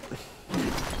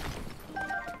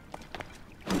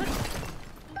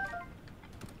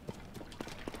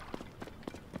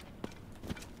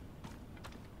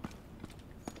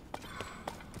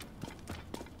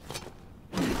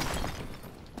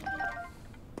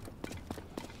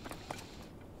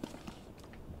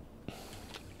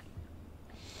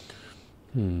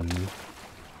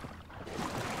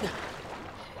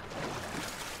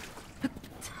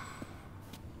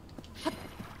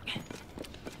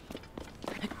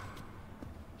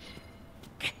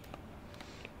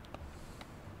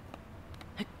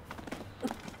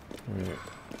 Right.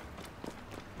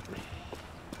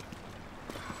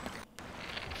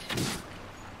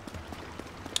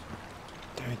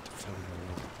 Damn it,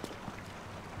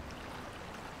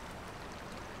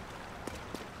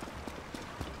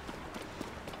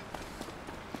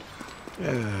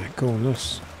 ah,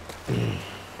 coolness.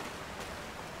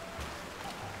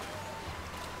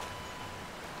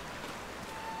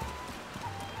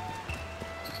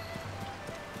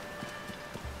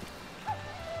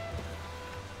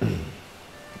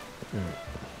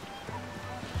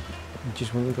 I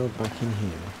just want to go back in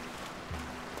here.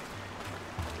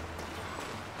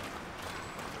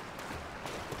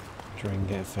 Try and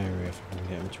get a fairy if I can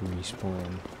get them to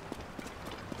respawn.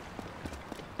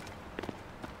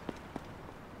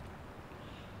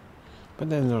 But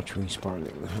they're not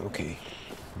respawning. Okay,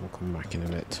 I'll come back in a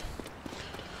bit.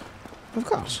 Of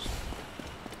course.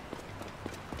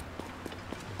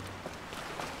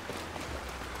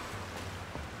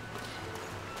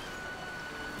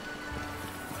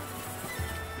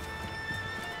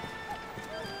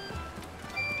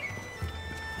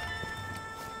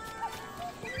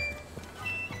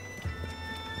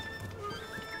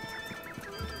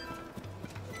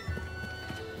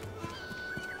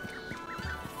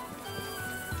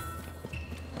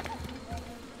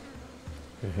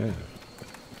 Uh-huh.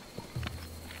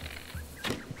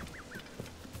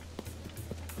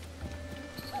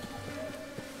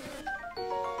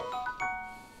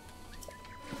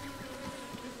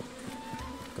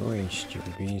 Go away,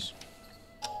 stupid bees.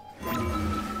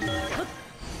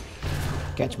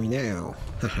 Catch me now.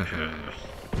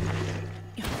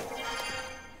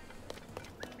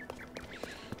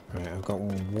 Right, I've got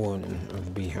one of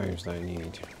the beehives that I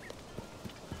need.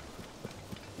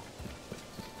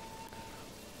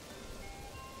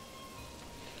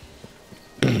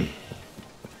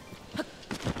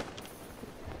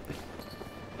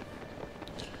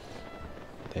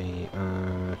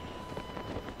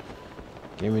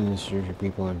 gaming industry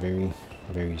people are very,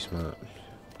 very smart.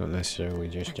 Not necessarily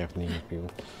just Japanese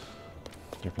people.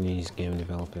 Japanese game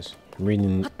developers. I'm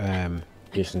reading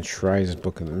Jason Schreier's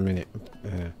book at the minute,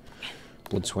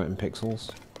 Blood, Sweat and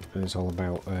Pixels, and it's all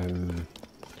about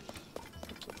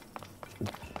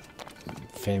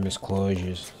famous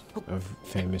closures of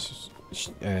famous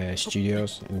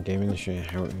studios in the game industry and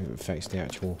how it affects the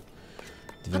actual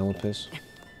developers.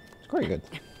 It's quite good.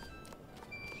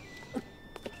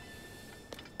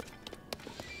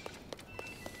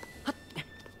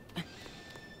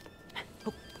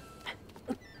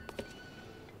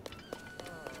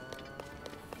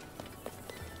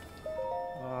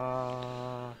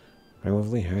 My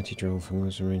lovely hearty droll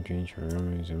fingers are my dreams for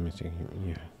romance and mistake.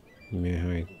 Yeah, you may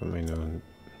hide, but my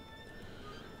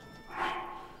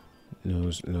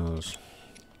nose.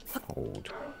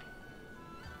 Hold.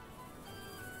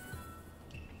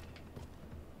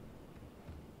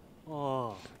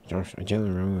 Josh, a gentle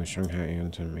room with strong hearty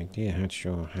unto my dear heart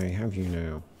sure, I have you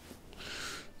now.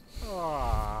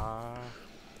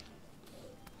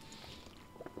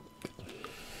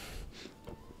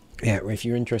 Yeah, if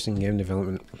you're interested in game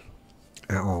development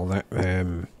at all, that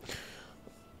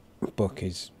book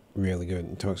is really good.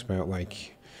 It talks about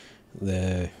like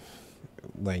the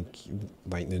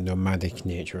nomadic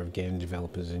nature of game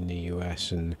developers in the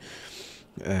US and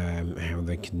how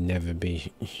they could never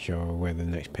be sure where the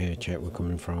next paycheck were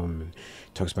coming from. And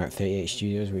it talks about 38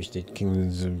 studios which did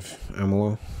Kingdoms of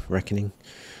Amalur: Reckoning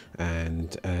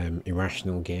and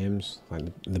Irrational Games, like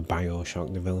the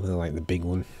BioShock developer, like the big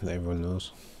one that everyone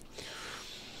knows.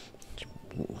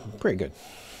 Pretty good.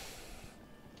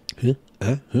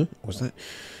 Huh? Was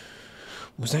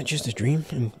that just a dream?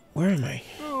 And where am I?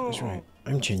 That's right.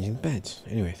 I'm changing beds.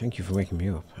 Anyway, thank you for waking me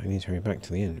up. I need to hurry back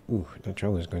to the inn. Ooh, that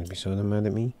troll is going to be so mad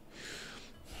at me.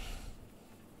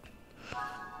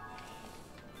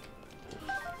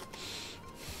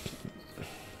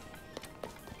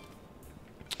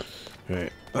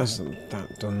 Right, that's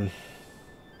that done.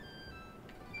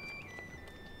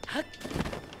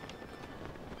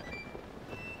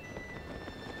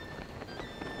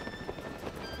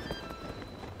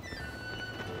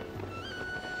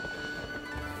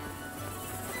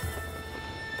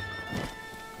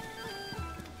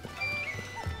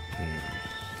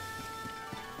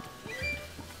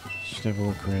 Just have a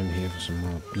look around here for some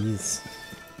more bees.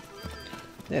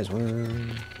 There's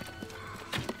one.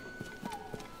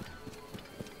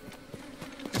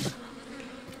 A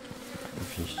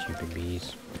few stupid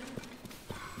bees.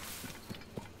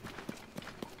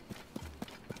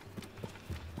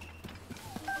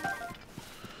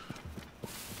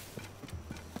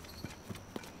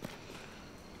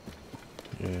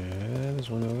 There's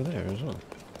one over there as well.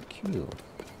 Cool.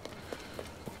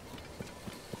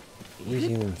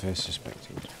 Easier than first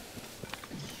suspected.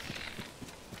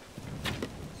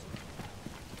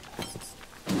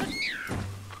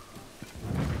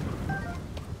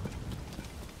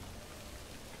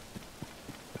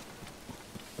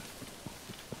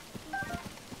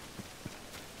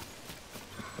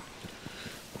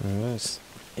 Well, that's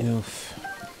enough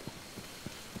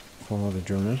for the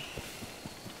drummer.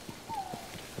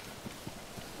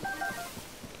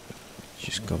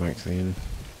 Just go back to the inn.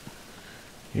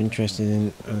 You're interested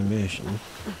in animation?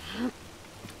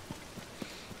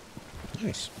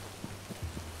 Nice.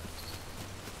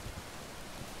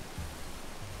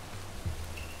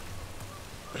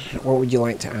 What would you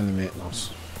like to animate,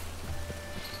 Loss?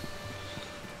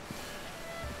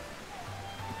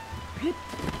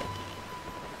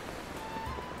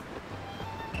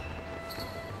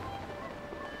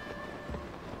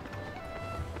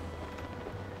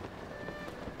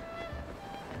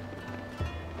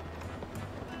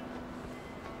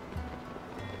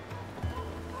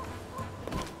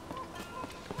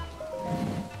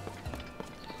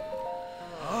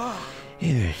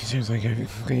 Yeah, it sounds like I've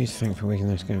got you to thank for waking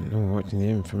this camp. No watching the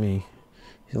inn for me.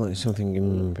 Is it like something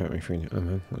about my friend? Oh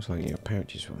man, looks like your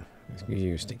pouch is full. Let's give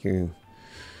you a sticky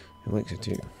elixir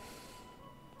too.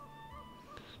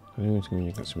 I know it's going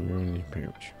to got some more in your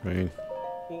pouch. Fine.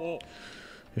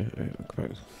 Yeah, look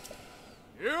back.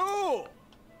 You!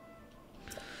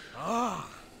 Ah!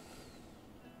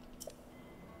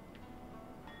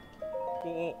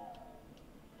 You!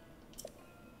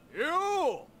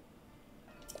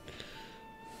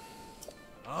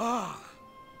 Ah!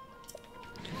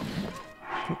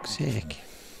 Fuck's sake.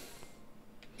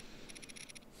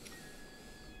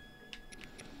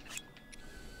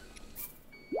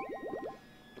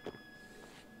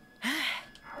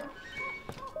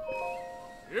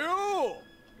 You!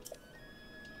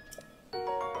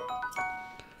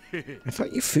 I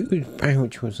thought your food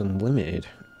pouch was unlimited.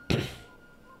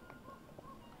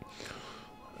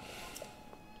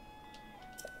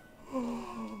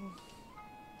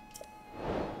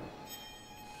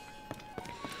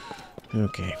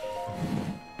 Okay.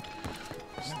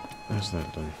 That's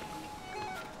that done.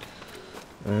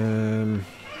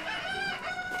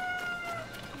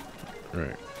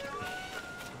 Right.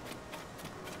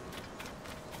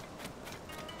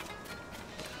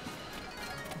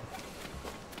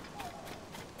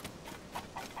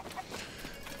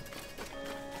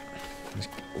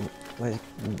 Let's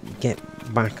get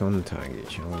back on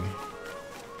target, shall we?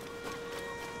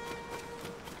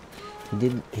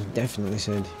 He definitely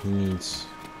said he needs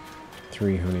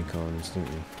 3 honeycombs, didn't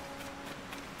he?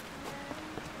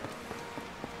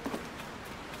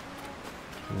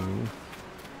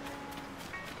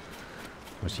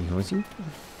 Horsey horsey.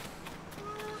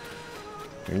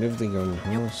 A lovely young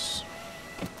horse.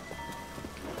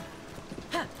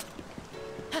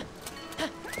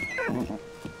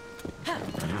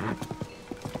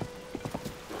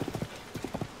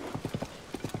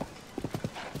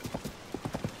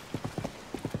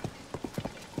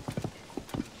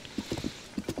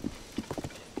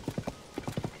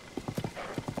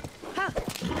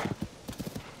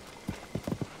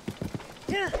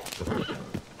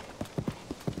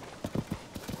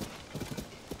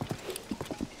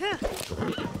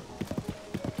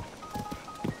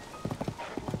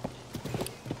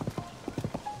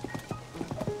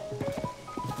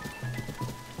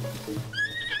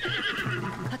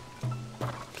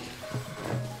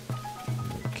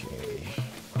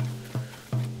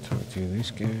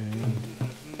 This guy.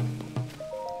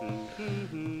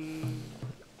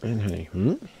 And honey.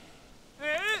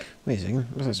 Wait a second.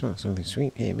 What's that smell? Something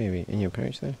sweet? Here, maybe in your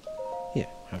pouch there? Here,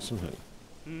 have some honey.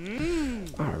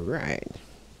 Alright.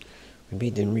 Maybe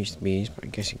it didn't reach the bees, but I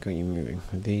guess it got you moving.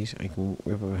 With these, I can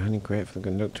whip up a honey crate for the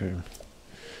conductor.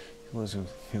 He wants to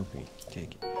help me.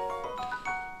 Take it.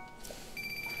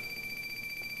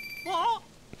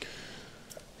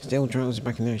 Stable trials are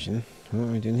back in action. What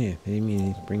am I doing here? They mean I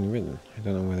need to bring the rhythm. I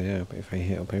don't know where they are, but if I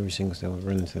hit up every single stable, I'll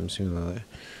run into them sooner or later.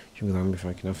 Should be long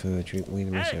before I can offer the troop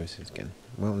leading my services again.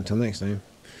 Well, until next time.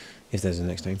 If there's a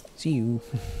next time. See you.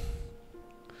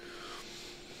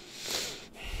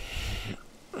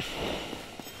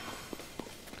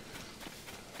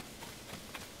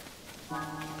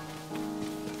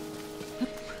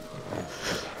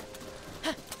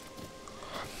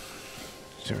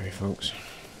 Sorry, folks.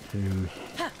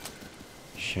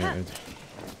 Shattered.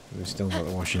 We've still got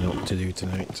the washing up to do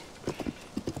tonight.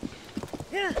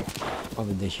 All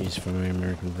the dishes for my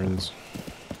American friends.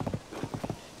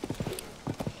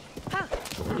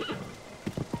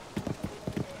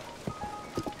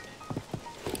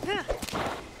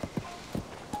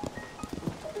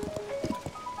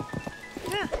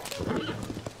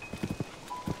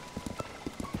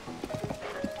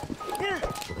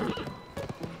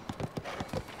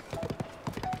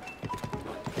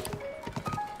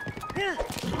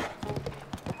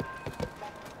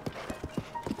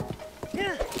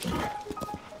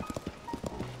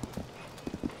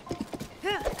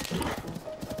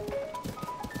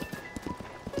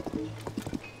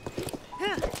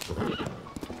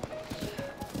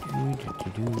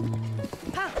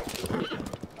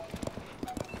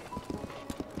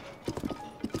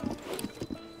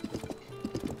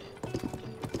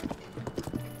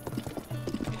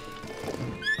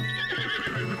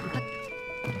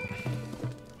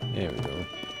 There we go.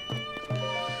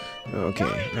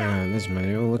 Okay, this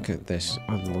man, oh, look at this.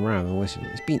 Oh, rather, listen,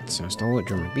 it's Beats, our stalwart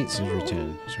drummer. Beats has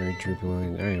returned. Sorry, Trooper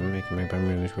William, I am making my band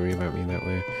members worry about me that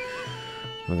way.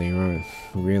 What they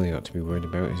really ought to be worried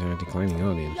about is our declining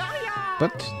audience.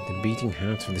 But the beating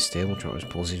heart of the stable trotters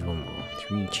pulses one more.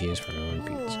 3 cheers for our own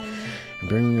Beats. I'm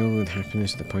brimming over with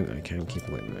happiness to the point that I can't keep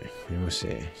it lit now. I must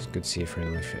say, it's good to see a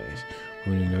friendly face.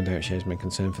 One who no doubt shares my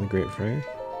concern for the Great Friar.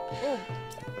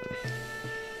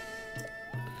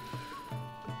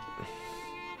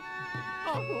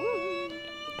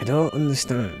 I don't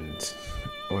understand.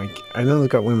 Like, I know they've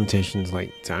got limitations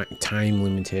like time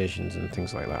limitations and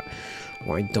things like that.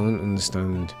 What I don't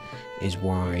understand is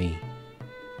why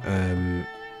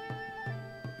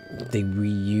they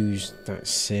reused that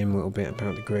same little bit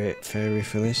about the Great Fairy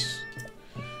for this.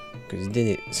 Because they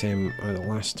did it same on the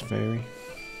last fairy.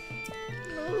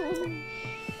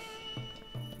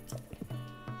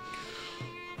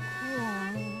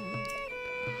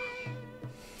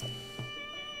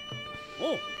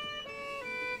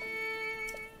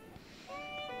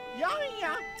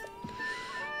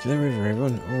 To the river,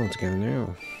 everyone. All together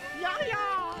now.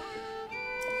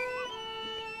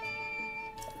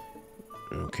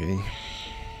 Okay.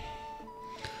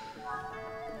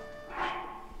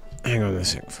 Hang on a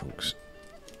sec, folks.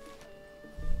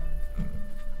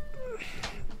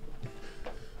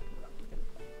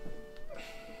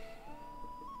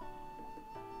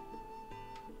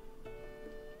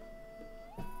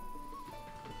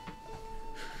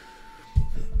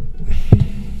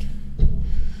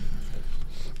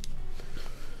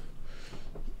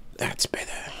 That's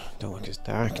better. Don't look as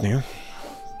dark now.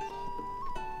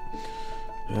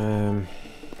 Right.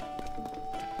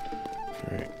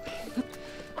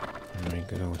 Alright,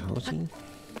 good old horsey.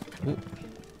 Ooh.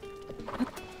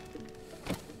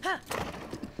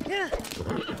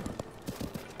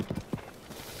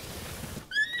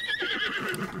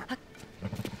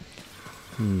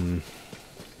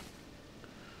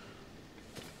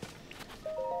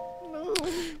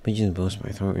 But you the boss,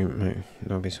 but I thought it might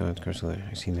not be so hard to cross the line.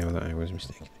 I see now that I was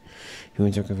mistaken. He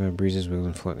went to cover Breeze's will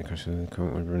and float the cross the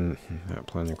current would run that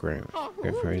plan of ground.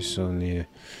 Go far is so near,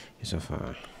 is so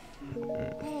far.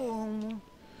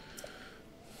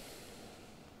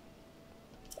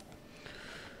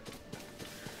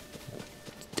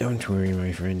 Don't worry,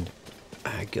 my friend.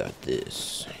 I got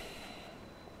this.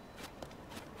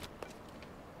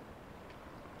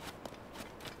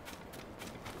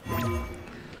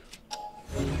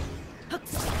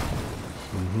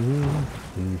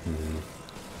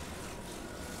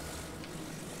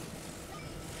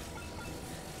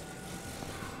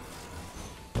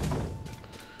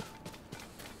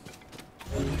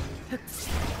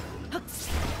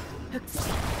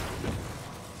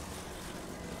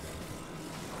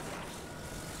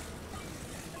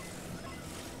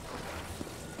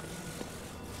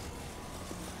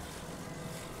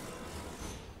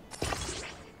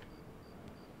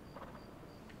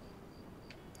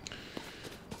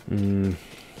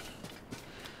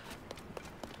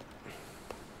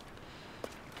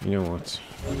 You know what?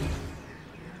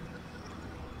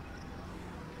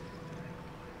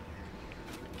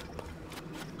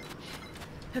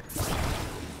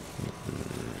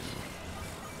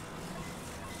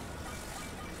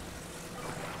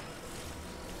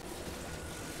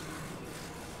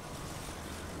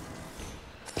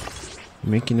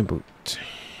 Making a boot.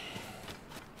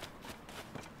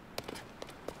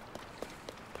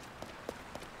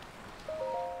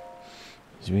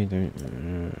 We don't.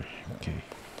 Okay.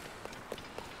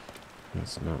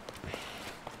 That's not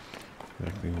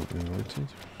exactly what we wanted.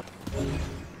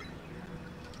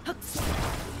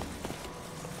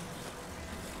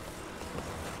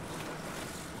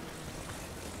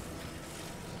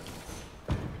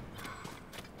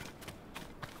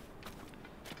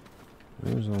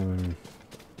 Those are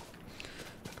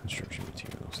construction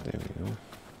materials. There we go.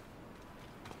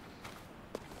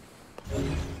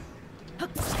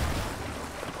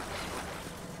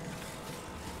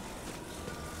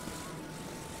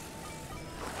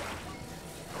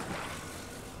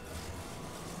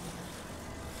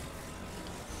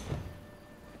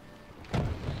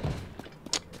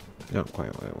 Not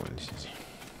quite what I wanted.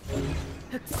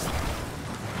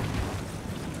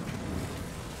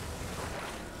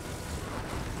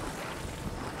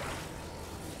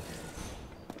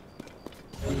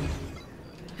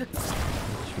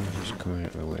 Just come out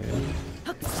of the way.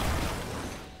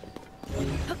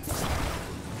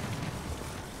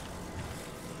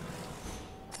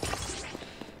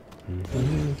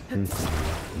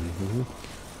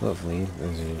 Hopefully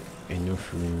there's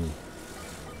enough room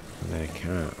for their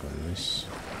cart on this.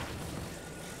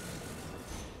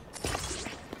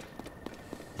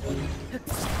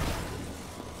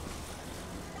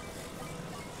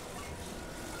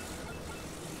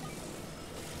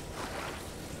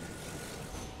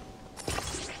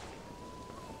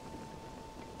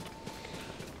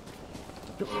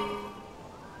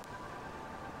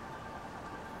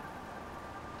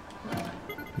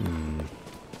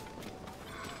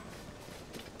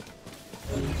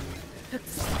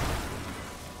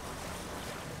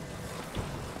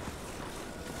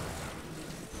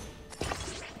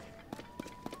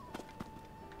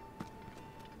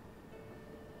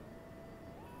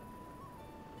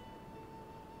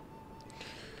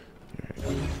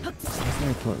 If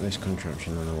I put this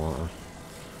contraption on the water,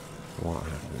 what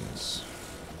happens?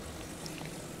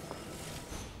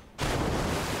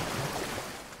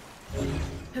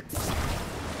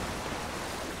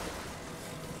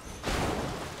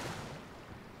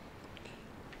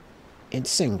 It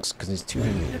sinks because it's too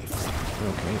heavy.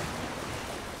 Okay.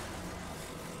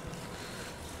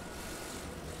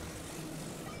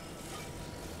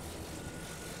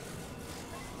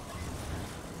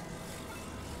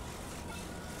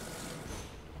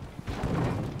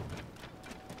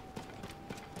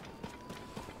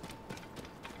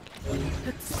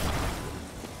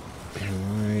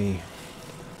 Why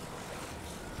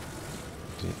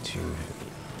is it too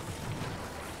heavy?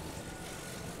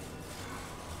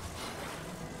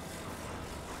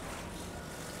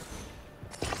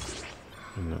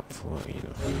 I'm not floaty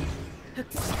enough.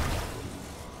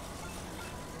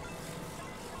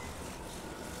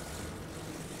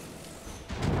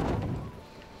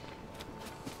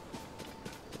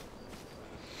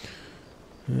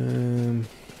 Um.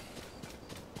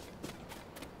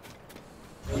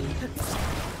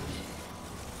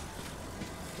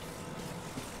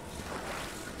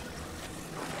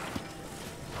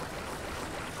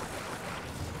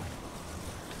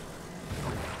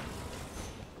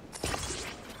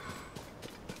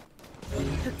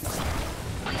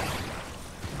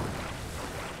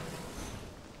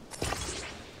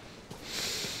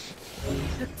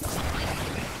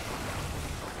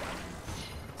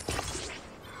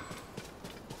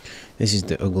 This is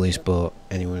the ugliest boat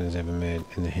anyone has ever made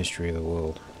in the history of the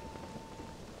world.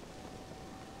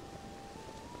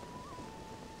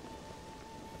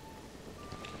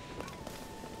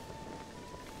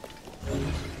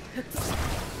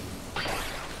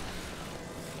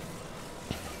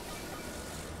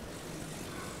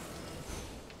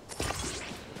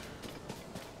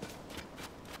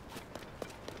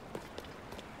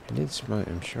 I did spy,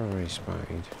 I'm sure I spied.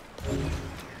 I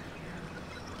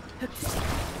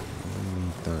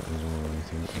need that as well, I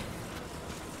think.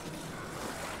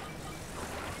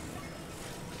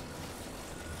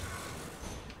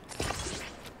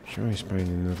 Sure I spied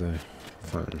another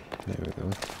fan. There we go.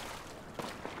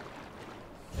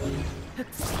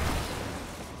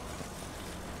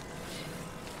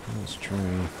 Let's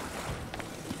try.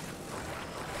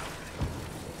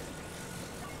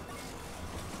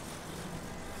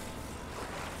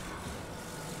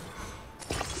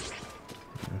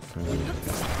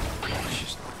 Let's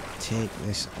just take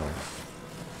this off.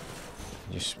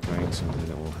 Just spraying something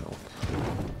that will help.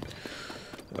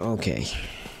 Okay.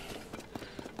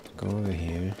 Go over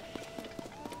here.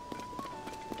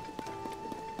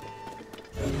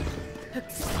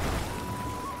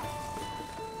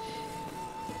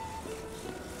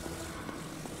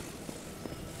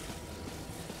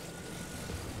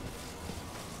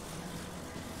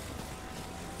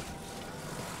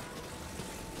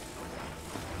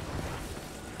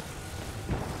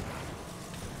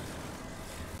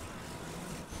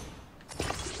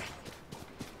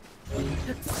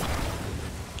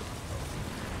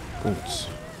 Oops.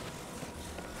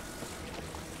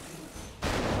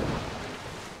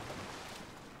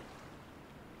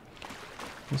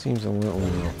 It seems a little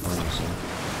more promising.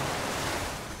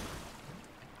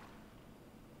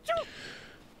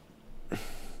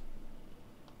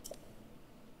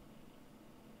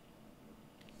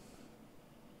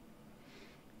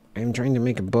 I'm trying to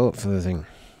make a boat for the thing.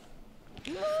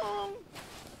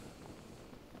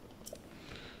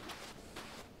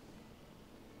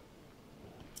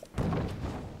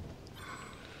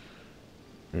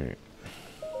 Right.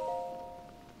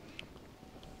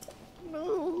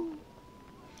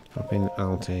 Hop in,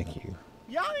 I'll take you.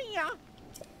 Yeah.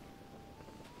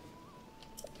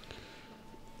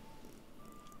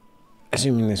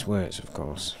 Assuming this works, of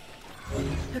course.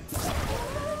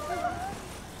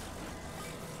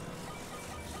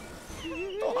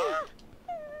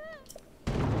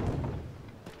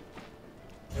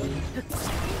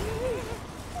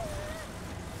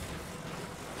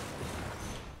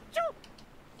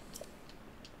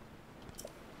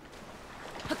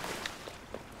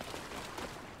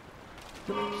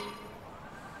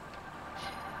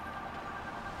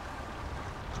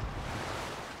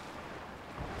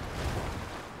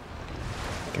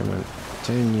 Come on,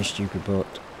 turn your stupid boat.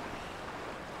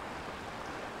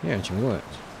 Yeah, it actually worked.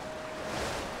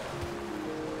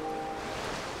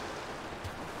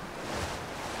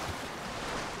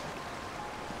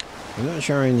 I'm not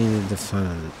sure I needed the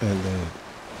fan,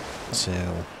 the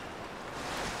sail.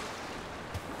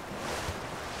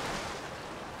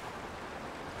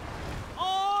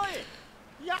 Oi!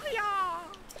 Yeah.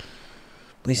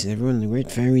 Please, everyone, the Great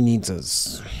Fairy needs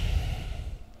us.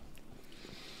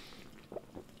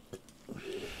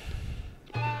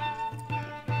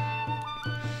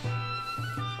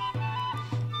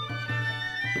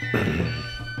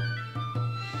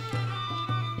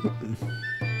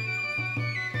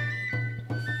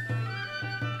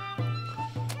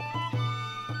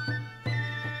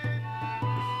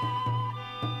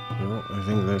 Well, I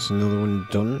think that's another one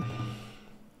done.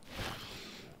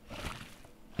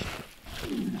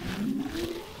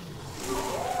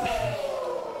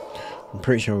 I'm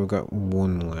pretty sure we've got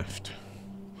one left.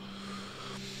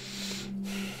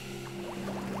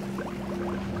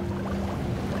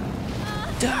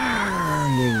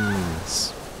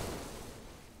 Darlings!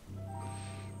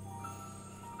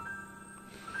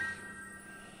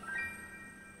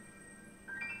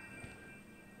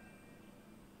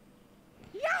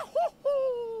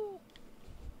 Yahoo!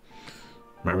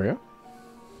 Mario?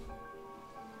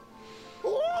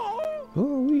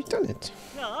 Oh, we've done it.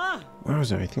 Yeah.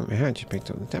 Wowzer, I think my hand just picked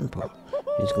up the tempo.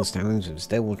 Musical stallions with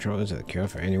stable trotters are the cure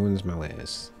for anyone's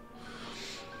malaise.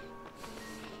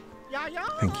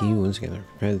 Thank you once again. I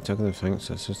prepared the token of thanks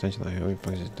so substantial I hope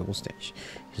it is double stitch.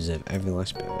 You deserve every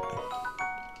last bit of it.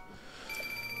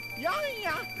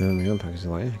 Now my own pack is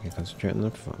light, I can concentrate on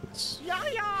the performance.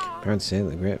 Proud to say that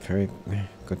the great fairy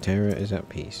Gotera is at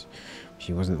peace.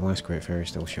 She wasn't the last great fairy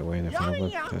still shut away in her father.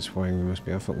 That's why we must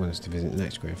be off at once to visit the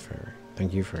next great fairy.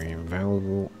 Thank you for your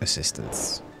invaluable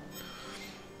assistance.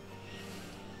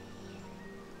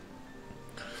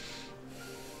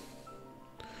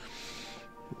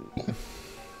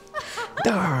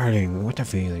 Darling, what a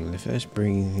feeling. The first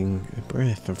breathing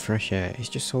breath of fresh air is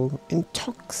just so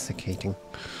intoxicating.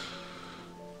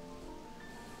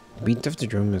 The beat of the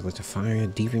drum has lit a fire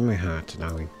deep in my heart,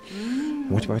 darling.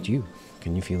 What about you?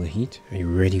 Can you feel the heat? Are you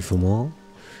ready for more?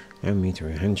 Allow me to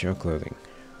enhance your clothing.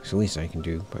 It's the least I can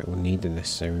do, but I will need the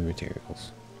necessary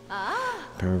materials.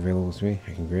 Power available to me,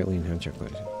 I can greatly enhance your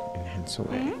clothing. Enhance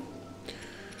away.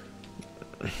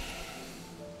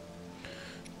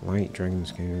 Light dragon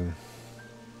scale.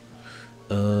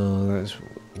 Oh, that's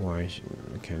why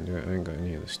I can't do it. I ain't got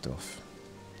any of the stuff.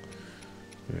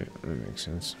 Right, that makes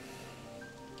sense.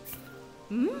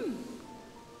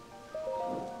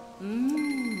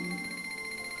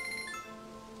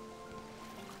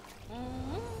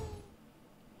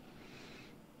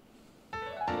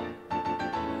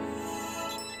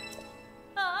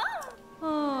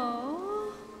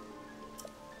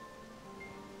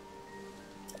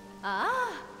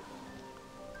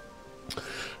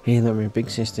 Hey, look, my big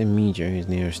sister Mija is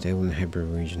near a stable in the Hebrew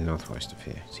region northwest of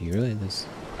here. See you later.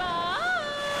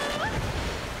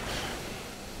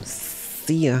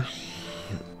 See ya.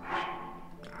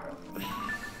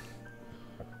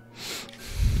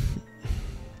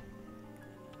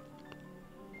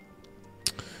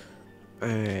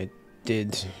 I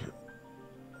did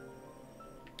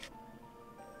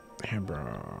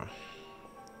Hebrew.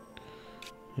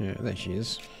 Yeah, there she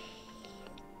is.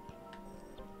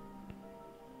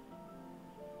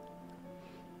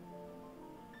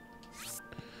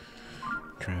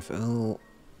 Travel.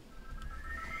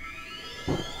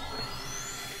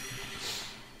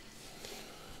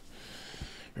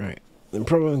 Right. The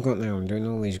problem I've got now, I'm doing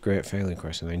all these great failure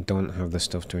quests and I don't have the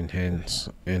stuff to enhance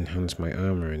my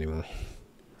armor anymore.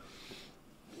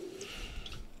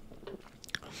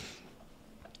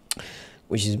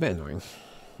 Which is a bit annoying.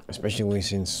 Especially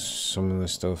since some of the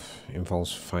stuff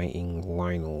involves fighting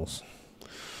Lionels.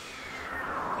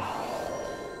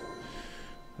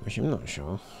 Which I'm not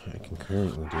sure I can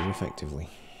currently do effectively.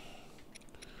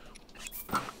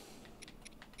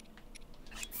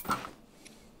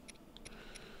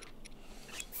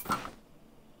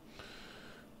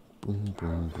 Boom,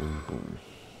 boom, boom, boom.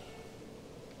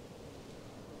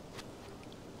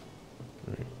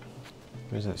 Right.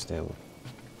 Where's that stable?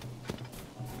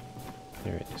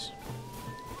 There it is.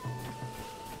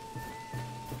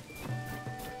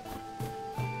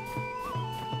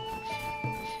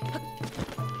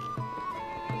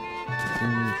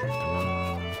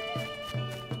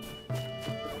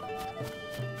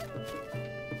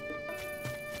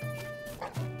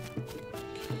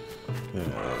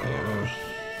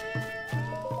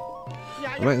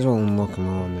 I might as well unlock them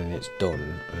all and then it's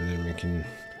done, and then we can...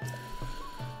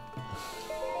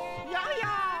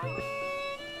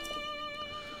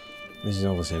 This is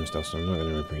all the same stuff, so I'm not going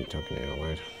to repeat talking it out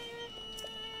loud.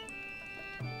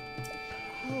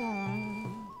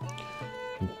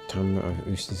 Time of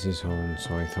Eustace's horn,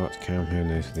 so I thought to calm her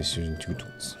nerves with his using two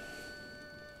tools.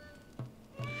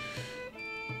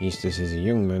 Eustace is a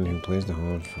young man who plays the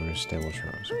horn for his stable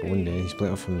trials, but one day he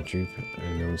split off from the troop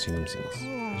and no one's seen him since.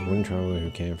 There's one traveller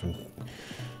who came from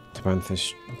Tabantha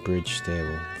Bridge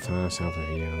stable, far south of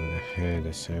here, and heard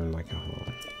a sound like a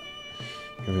horn.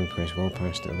 Everyone pressed well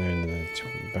past the other end of the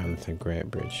Tabantha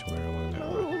Great Bridge, somewhere along that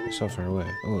road. It's so far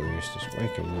away. Oh, Eustace, where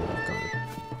can you have gone?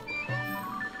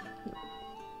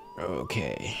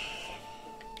 Okay.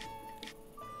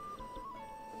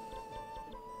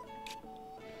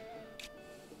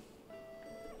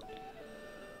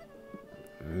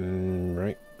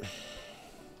 Right.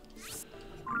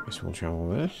 Guess we'll travel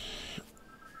there.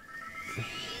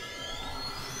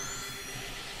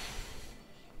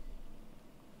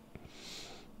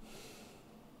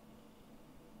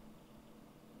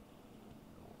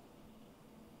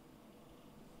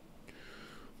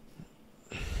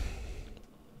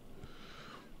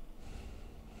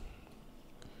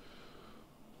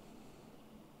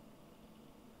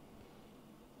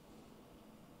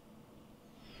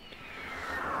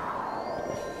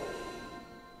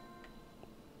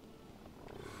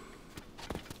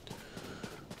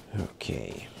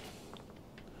 Okay.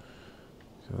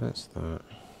 So So that's that.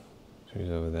 So he's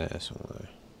over there somewhere.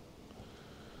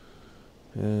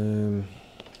 Alright.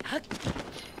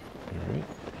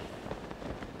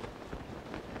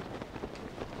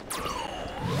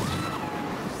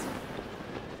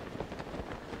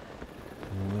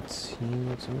 Let's see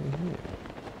what's over here.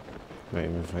 Might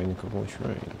even find a couple of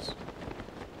shrines.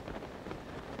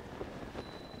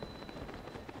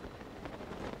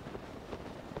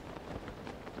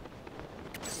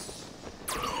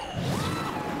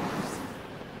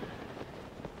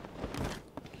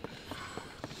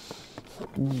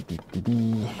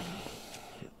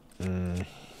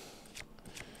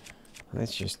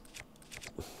 Let's just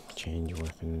change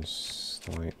weapons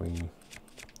slightly.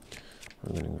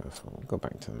 I'm gonna go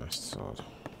back to the Master Sword.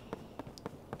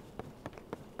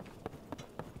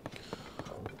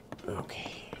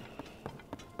 Okay.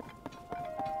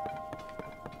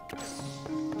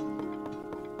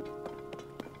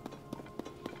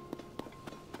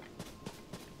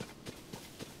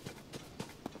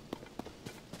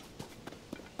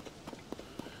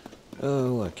 Oh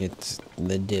look, it's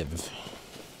the div.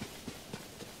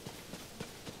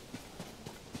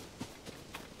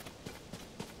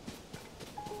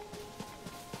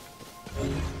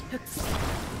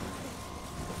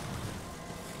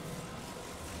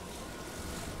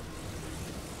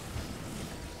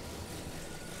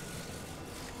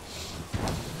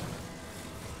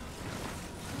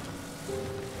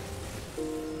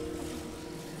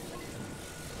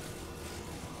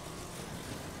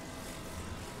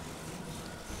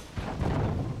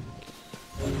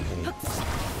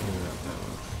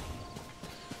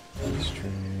 Let's try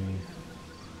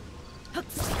that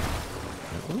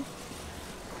one.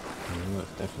 And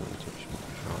that's definitely too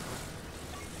sharp.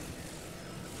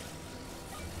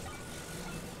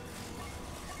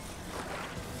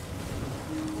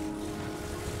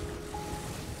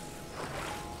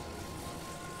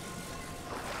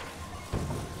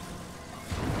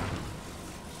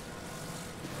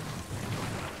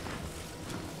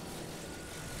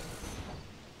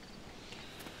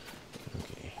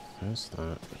 Okay, that's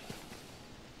that.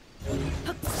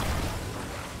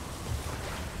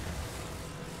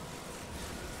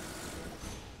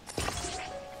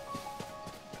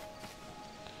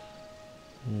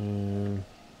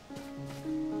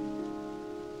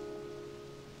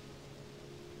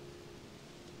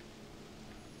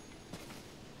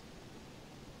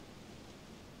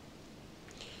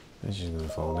 That's just gonna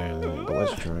fall down, isn't it? But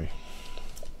let's try.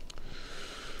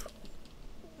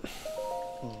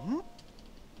 Oh,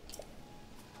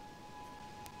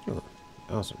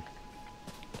 awesome.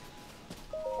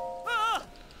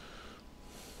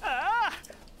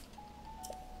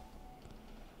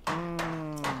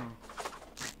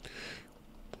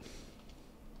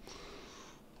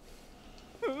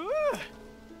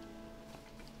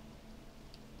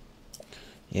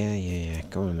 Yeah.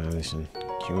 Go on now, listen.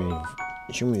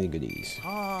 Show me the goodies.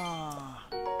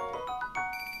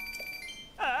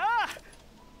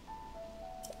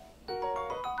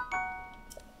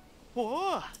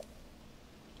 Whoa.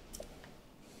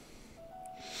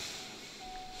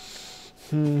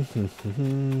 Okay,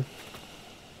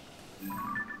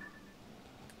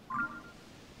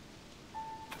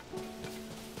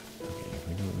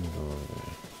 we don't want to go over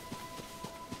there.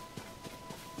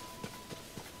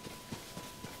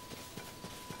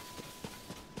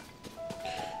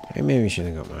 I maybe should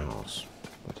have got my horse,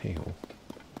 but hey ho.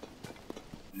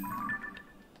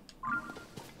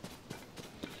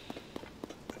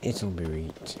 It'll be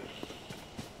right,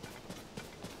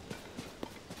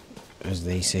 as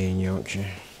they say in Yorkshire.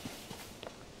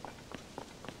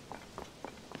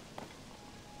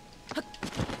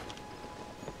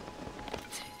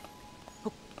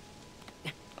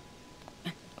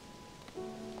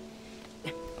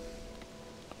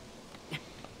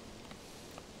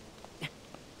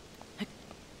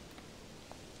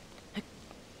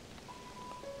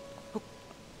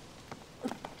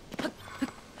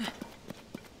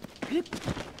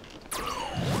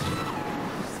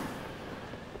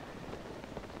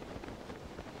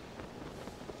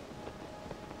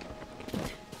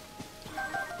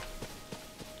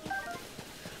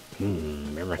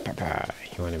 Pepper.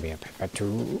 You want to be a pepper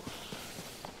too?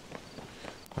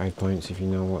 5 points if you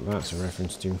know what that's a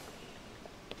reference to.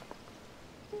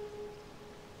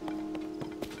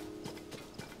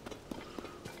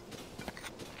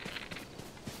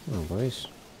 Oh, boys.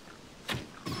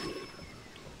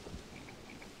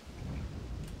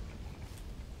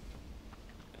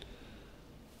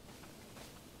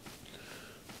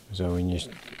 So when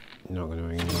you're not going to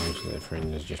acknowledge that a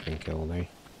friend has just been killed, eh?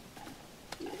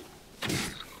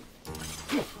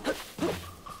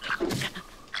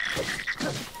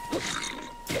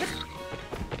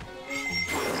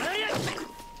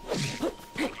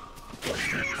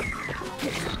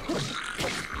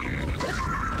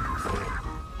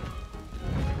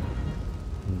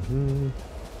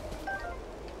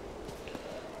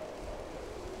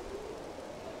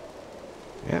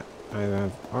 I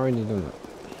have already done that.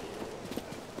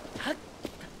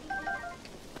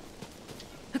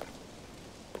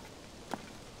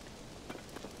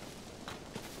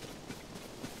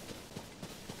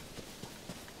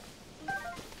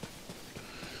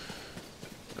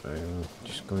 I'm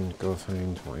just going to go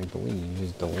find what I believe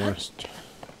is the last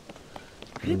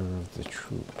member of the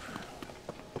troop.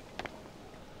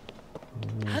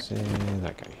 Where's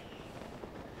that guy?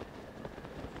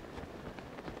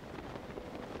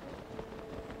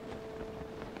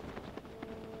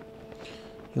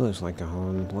 He looks like a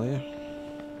horn player.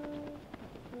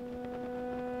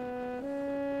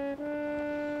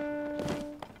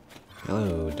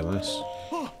 Hello, Damas.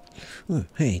 Oh,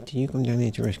 hey, did you come down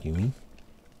here to rescue me?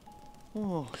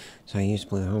 Oh. So I used to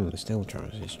play home with the steel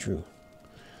trolls, it's true.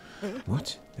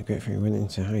 What? The Great Fairy went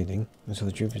into hiding, and so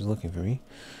the troop is looking for me?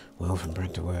 Well, from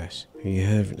bad to worse. Have you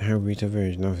heard how Rita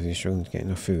Verge and others is struggling to get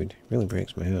enough food? It really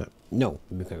breaks my heart. No,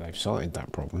 because I've sorted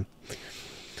that problem.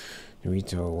 The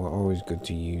Rita were always good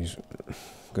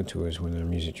to us when our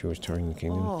music was touring the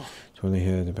kingdom. Oh. So when I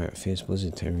heard about a fierce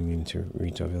blizzard tearing into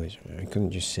Rita village, I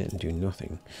couldn't just sit and do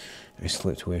nothing. I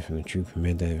slipped away from the troop and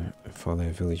made for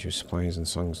their village with supplies and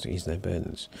songs to ease their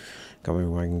burdens. Got my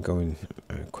wagon going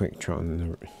a quick trot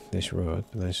on this road,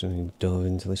 but I suddenly dove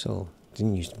into this hole.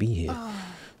 Didn't used to be here.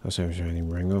 Also, I was riding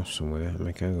rang off somewhere and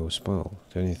my cargo was spoiled.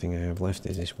 The only thing I have left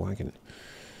is this wagon.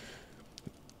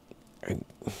 I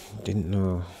didn't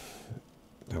know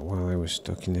that while I was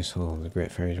stuck in this hole, the Great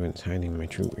Fairies went hiding my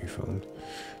troop reformed.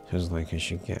 Sounds like I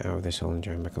should get out of this hole and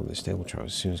join back up the stable trot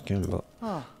as soon as I can, but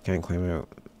can't climb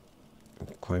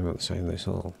up the side of this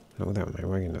hole. Not without my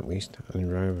wagon, at least.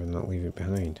 I'd rather not leave it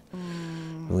behind. I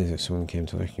believe that someone came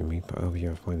to rescue me, but I hope you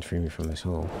have planned to free me from this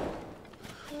hole.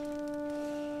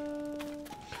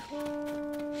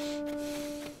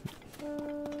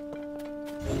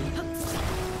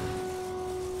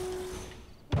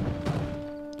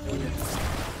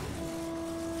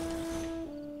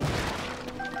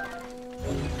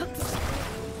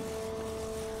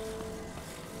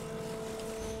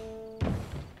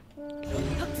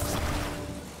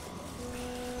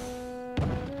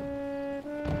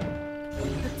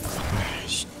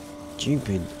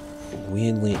 Stupid,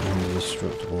 weirdly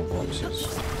indestructible boxes.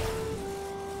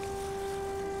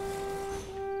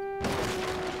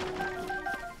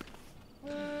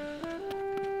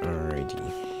 Alrighty.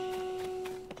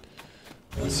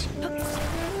 Let's see.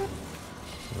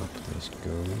 Up this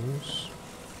goes.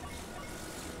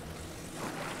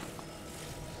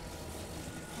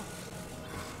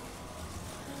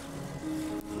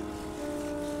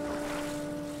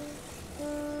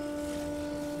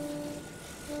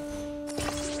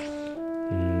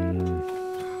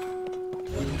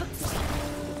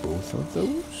 Both of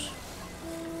those?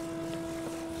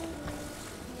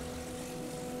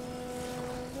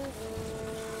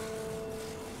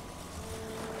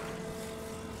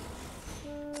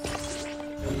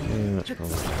 Yeah, that's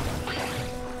probably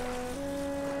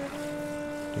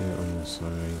do it on the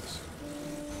sides.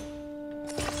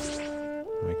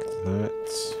 Like that.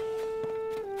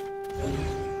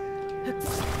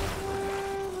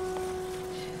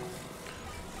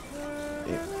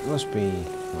 It must be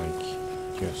like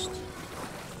just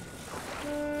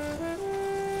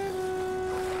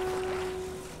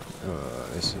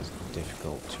this is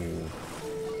difficult to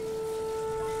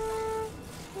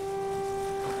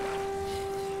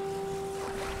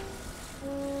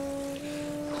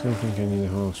still think I need a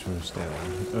horse for a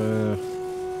stable.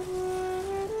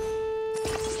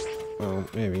 Well,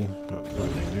 maybe, not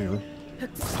right now.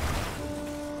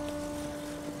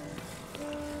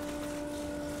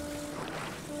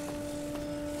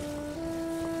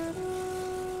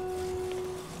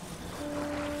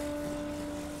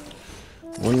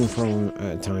 One problem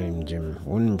at a time, Jim.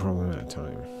 One problem at a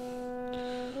time.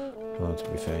 Well, to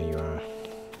be fair, you are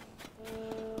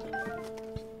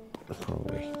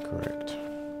probably correct.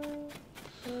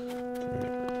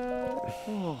 Right.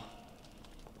 Oh.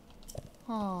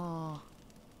 Oh.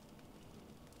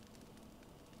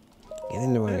 Get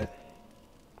in the way.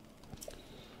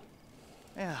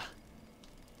 Yeah.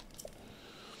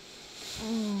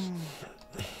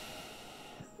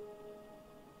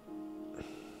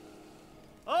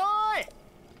 Oi!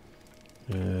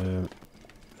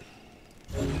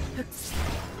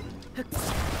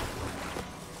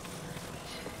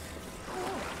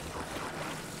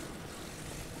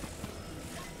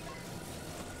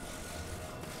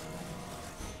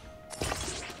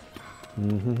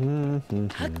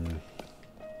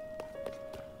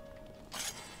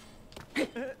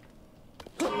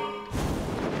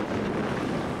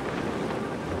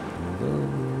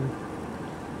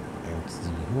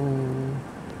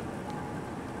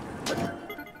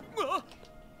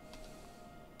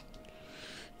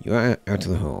 You are out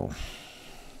of the hole.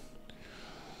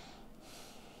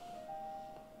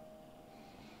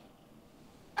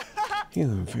 Phew,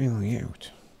 I'm finally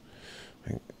out.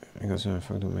 I got so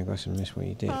fogged up my glass and missed what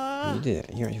you did. You did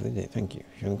it. You actually did it. Thank you.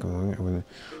 If you hadn't come along, I wouldn't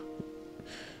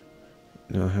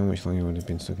know how much longer I would have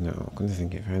been stuck in that hole. Couldn't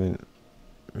think if I hadn't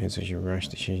made such a rash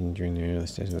decision during the early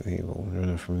stages of the evil and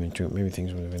run off from the truck, maybe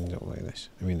things would have ended up like this.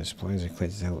 I mean, the supplies I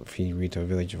collected to help feed Rito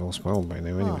village have all spoiled by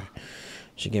now anyway. I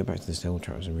should get back to the stable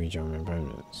traps and rejoin my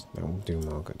environments. That will do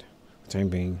more good. For the time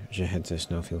being, I should head to the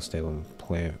Snowfield stable and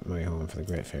play my horn for the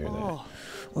Great Fairy there.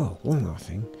 Oh, one more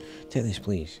thing. Take this,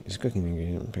 please. It's a cooking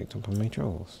ingredient picked up on my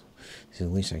travels. This is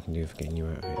the least I can do for getting you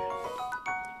out of here.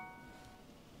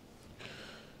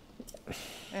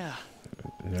 Yeah.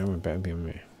 Now I better be on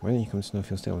my way. Why don't you come to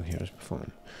Snowfield Stable and hear us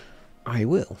perform? I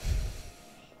will.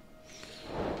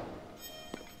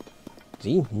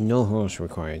 See? No horse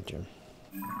required, Jim.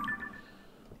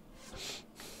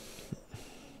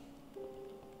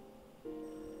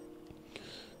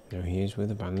 Now he is with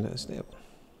the band at the stable.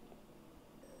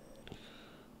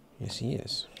 Yes, he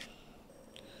is.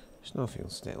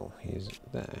 Snowfield Stable. He is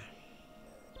there.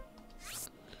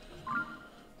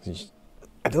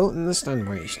 I don't understand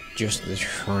why it's just the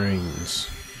shrines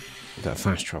that are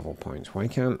fast travel points. Why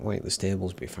can't, like, the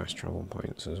stables be fast travel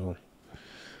points as well?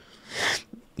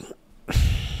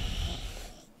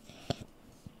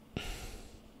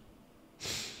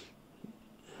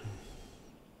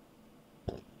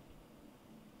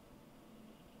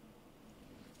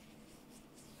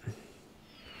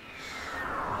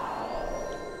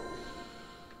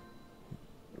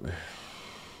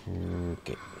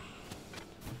 Okay.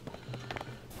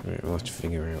 Right, we'll have to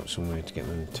figure out some way to get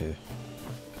them to...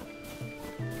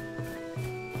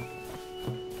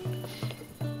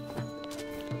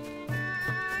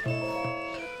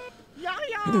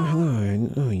 Hello, I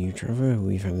know you, Trevor.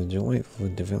 We've had a delightful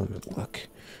development. Look,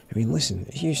 I mean, listen,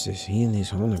 it's Eustace. He and his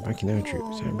horn are back in our troop.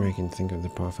 It's heartbreaking to think of the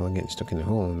poor fellow getting stuck in a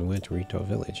hole on the way to Rito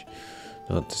village.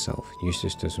 Note to self,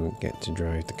 Eustace doesn't get to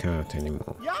drive the cart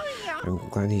anymore. I'm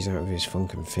glad he's out of his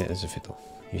funk and fit as a fiddle.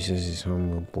 Eustace's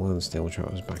horn will blow the stable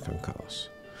trotters back on course.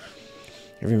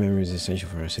 Every member is essential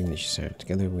for our signature sound.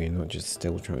 Together we are not just the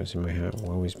stable trotters in my heart,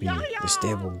 we'll always be the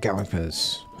stable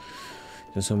gallopers.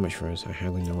 There's so much for us, I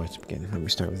hardly know where to begin. Let me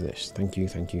start with this. Thank you,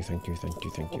 thank you, thank you, thank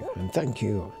you, thank you, and thank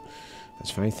you.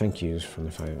 That's 5 thank yous from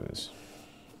the 5 of us.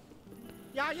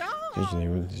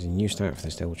 There's a new start for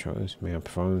the stable trotters. May our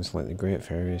performance let the great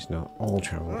fairies know all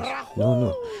travellers.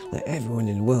 No, let everyone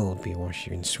in the world be awash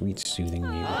in sweet, soothing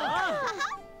music.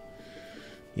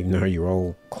 Even though you're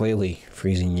all clearly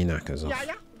freezing your knackers off.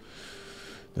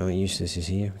 Now that Eustace is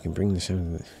here, we can bring the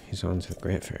sound of his horn to the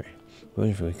great fairy.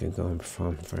 Wonderful we could go and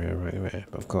perform for her right away,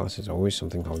 but of course there's always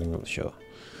something holding up the show.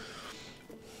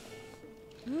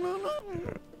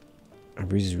 Our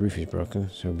breeze's roof is broken,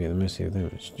 so we'll be at the mercy of them.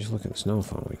 Just look at the snow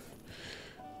falling.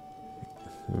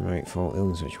 We might fall ill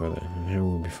in such weather, and how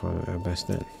will we perform at our best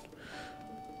then?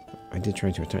 I did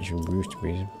try to attach a roof to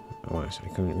Breeze. Alas, I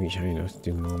couldn't reach high enough to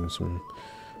do more than some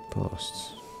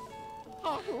posts.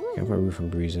 Can't put a roof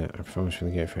on Breezer. Our performance for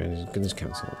the Great Fair is as good as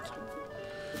cancelled.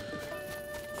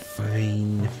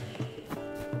 Fine.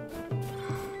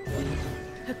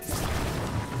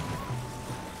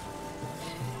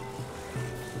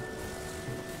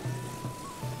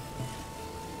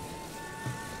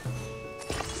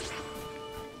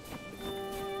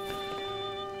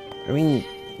 I mean,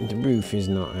 the roof is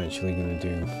not actually going to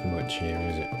do much here,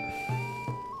 is it?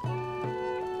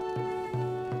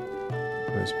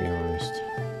 Let's be honest.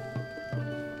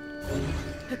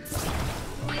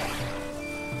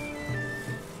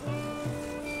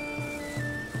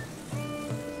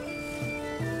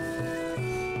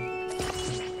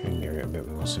 I can get it a bit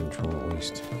more central at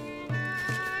least.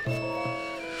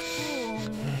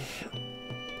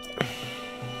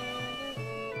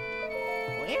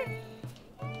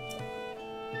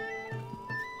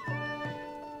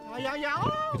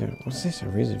 What's this? A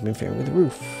razor's been fitted with a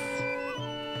roof.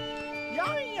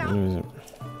 What is it?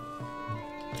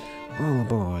 All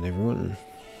aboard, everyone.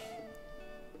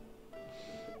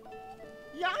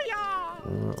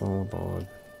 We're all aboard.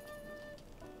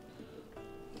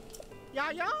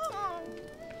 Yeah.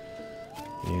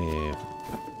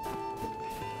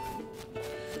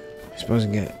 I suppose I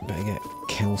better get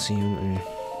Kelsey on there.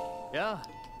 Yeah.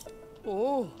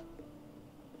 Oh.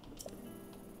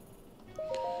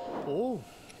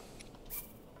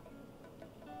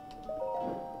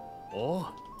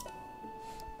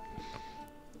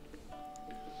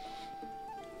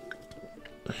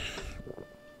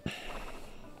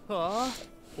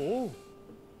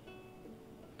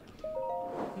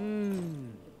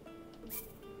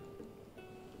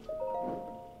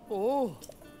 Oh.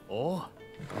 Oh.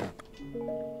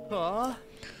 Ah.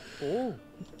 Oh.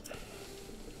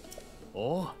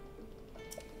 Oh.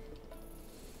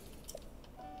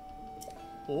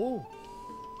 Oh.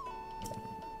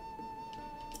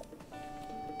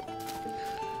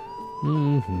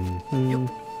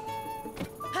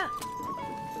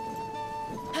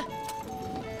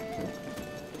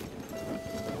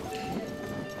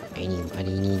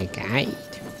 Anybody need a guide?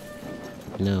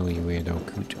 No, you weirdo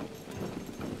coot.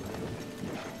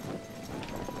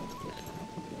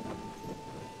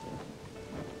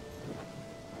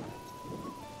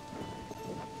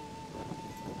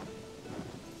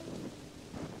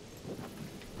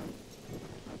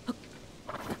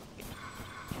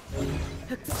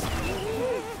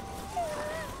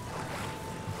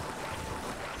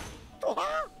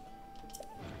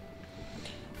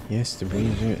 Yes, the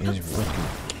breezer is working.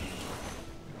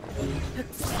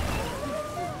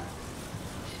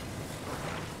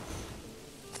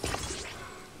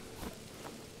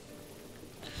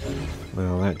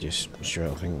 Well, that just sure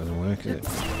ain't gonna work, is it?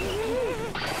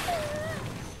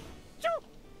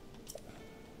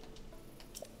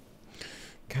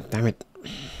 God damn it.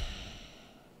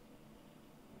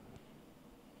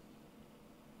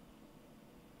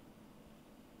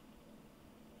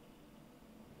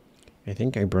 I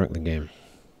think I broke the game.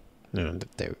 No,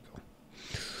 there we go.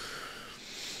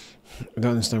 I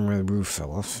don't understand where the roof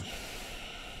fell off.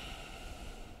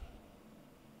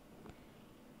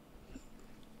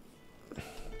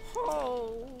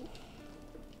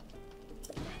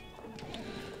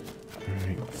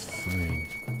 Alright, fine.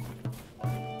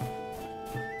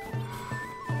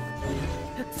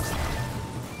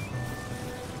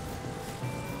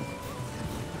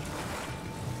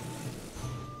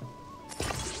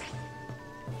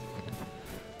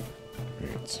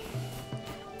 Right.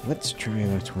 Let's try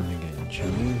that one again, shall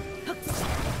we?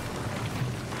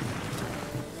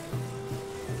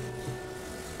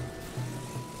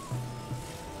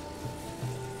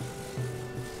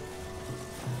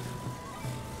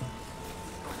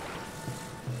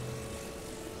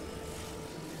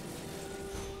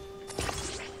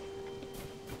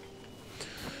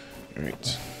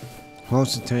 Alright.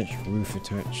 Horse attached, roof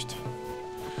attached.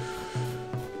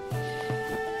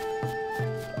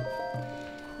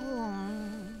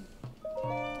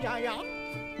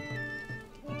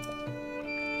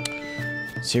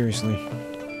 Seriously?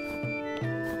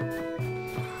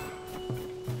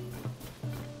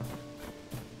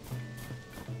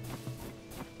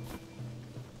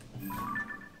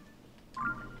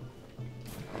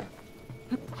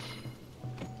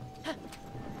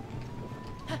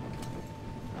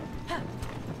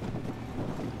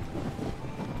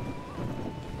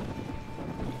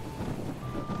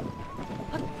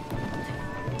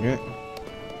 Yeah.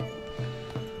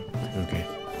 Okay,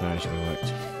 that actually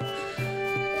worked.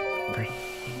 Right.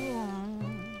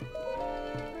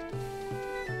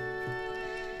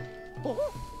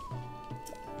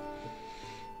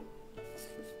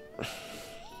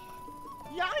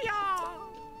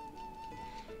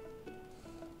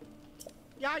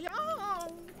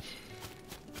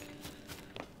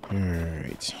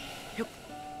 Alright.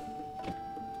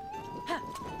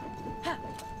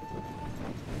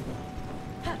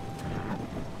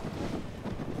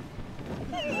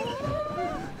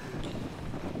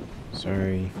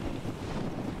 Sorry.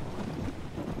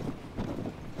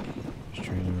 Just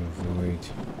trying to avoid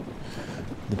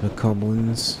the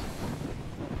bokoblins.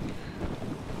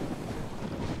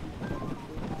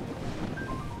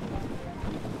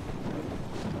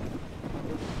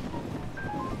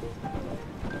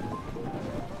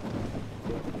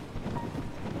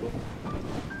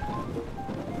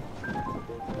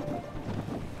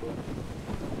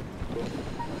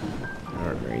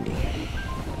 Alrighty.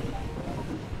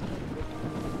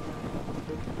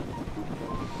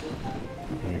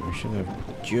 Right, we should have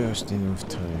just enough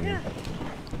time.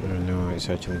 I don't know, it's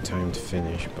actually time to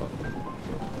finish, but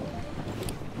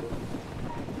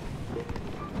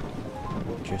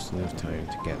just enough time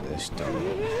to get this done.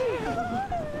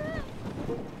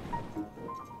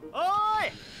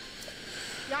 Oi!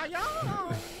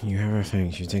 You have our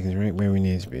thanks, you're taking us right where we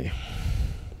need to be.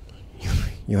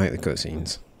 You like the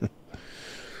cutscenes.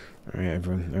 Alright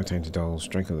everyone, no time to dawdle.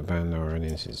 Strike up the band or run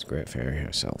into this great fairy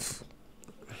herself.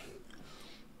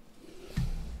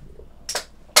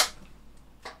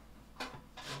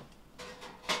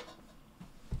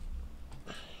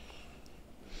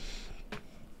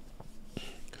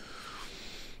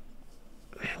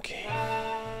 Okay.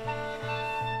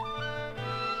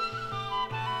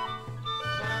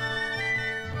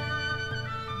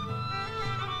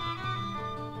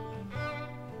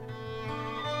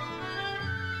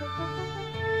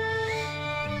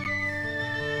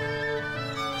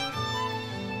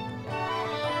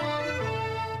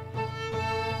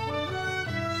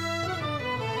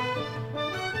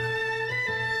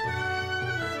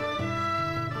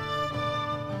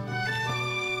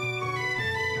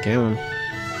 Come on.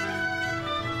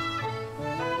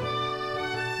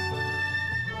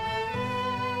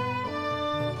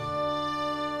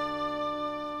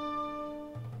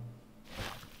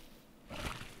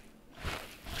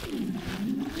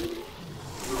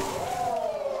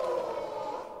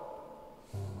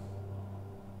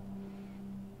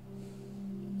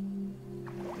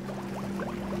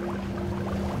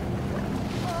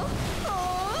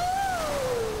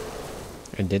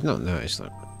 I did not notice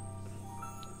that.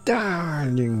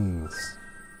 Darlings!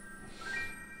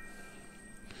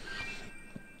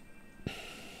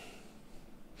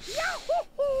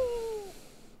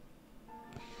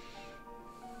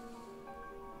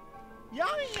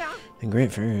 The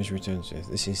Great Fairy has returned to Earth.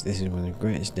 This is one of the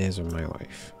greatest days of my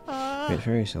life. Great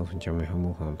Fairy self enjoy my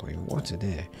humble home playing. What a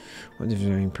day! What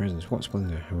divine presence! What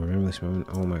splendor! I remember this moment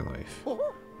all my life.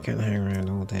 We can't hang around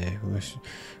all day. We must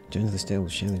return to the stable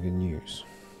to share the good news.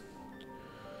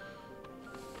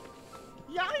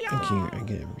 Thank you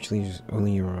again, which leaves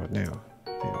only your rod now.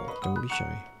 Don't be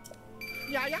shy.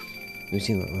 We've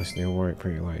seen that last day, I'll wear it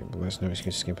pretty light, but that's no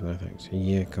excuse to skip another thanks. A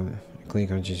year clear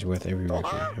conscience is worth every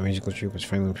victory. A musical troupe was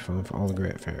finally performed for all the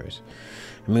great pharaohs.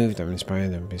 I moved, I'm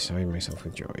inspired, and beside myself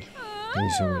with joy. Thank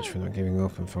you so much for not giving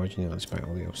up and forging it despite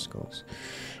all the obstacles.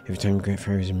 Every time great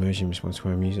pharaohs emerge in response to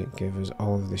our music, give us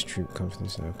all of this true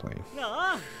confidence in our playing.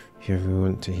 If you ever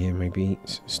want to hear my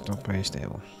beats, stop by a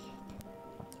stable.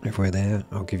 If we're there,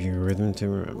 I'll give you a rhythm to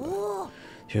remember.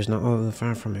 Just not all the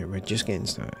far from it, we're just getting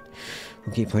started.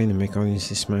 We'll keep playing and make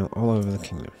audiences smile all over the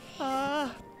kingdom.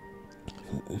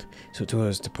 So to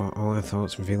us to put all our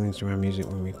thoughts and feelings to our music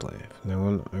when we play. From now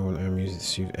on, I want our music to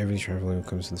suit every traveller who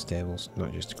comes to the stables,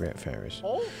 not just the great fairies.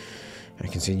 I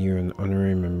consider you an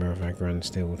honorary member of our grand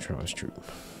stable trotters troupe.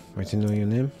 Want to know your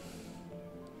name?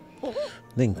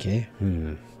 Link, eh?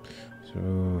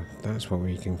 So that's what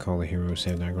we can call the hero who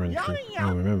saved our grand troupe.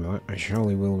 I'll remember that. I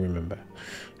surely will remember.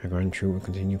 Our grand troupe will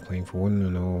continue playing for one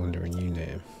and all under a new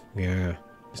name. Yeah,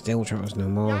 the stable trotters no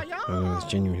more. I know this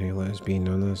genuinely let us be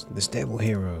known as the stable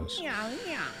heroes.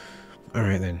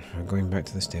 Alright then, we're going back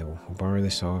to the stable. We'll borrow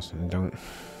this horse and don't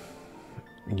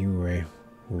you, Ray,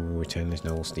 will return this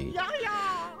noble steed.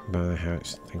 By the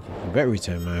house, thank you. You better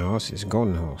return my horse, it's a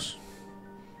golden horse.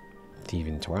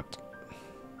 Thieving twat.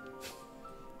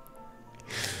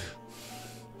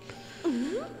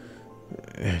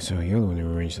 So you're the one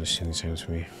who arranged those silly sounds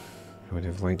for me. I would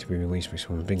have liked to be released by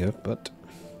someone bigger, but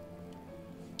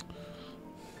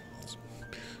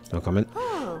no comment.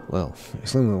 Well, a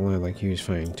slim little lad like you is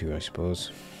fine too, I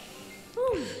suppose.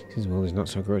 This world is not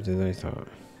so great as I thought.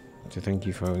 To thank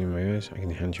you for opening my eyes, I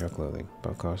can enhance your clothing, but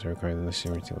of course I require the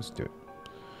necessary materials to do it.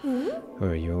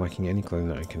 However, you are lacking any clothing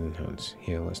that I can enhance.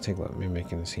 Here, let's take a look. Maybe I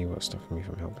can see what's stopping me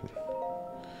from helping.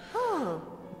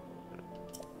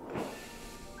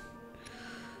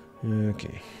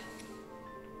 Okay.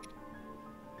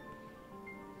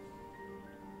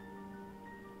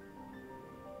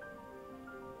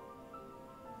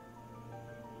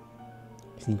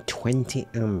 I need 20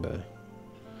 amber.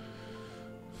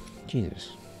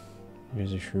 Jesus.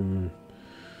 Here's a shroom.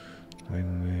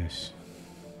 Mindless.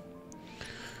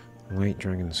 Light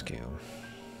dragon scale.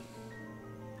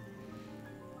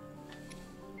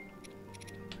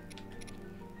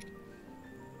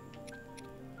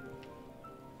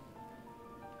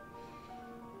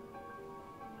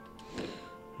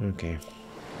 Okay.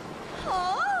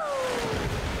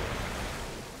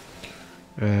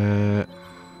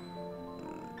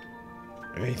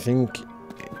 I think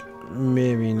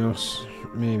maybe not.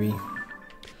 Maybe.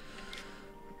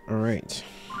 Alright.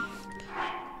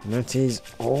 And that is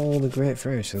all the Great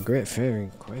Fairy. So the Great Fairy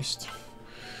quest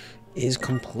is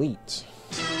complete.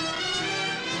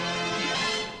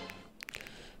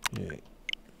 Yeah.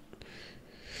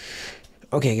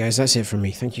 Okay guys, that's it from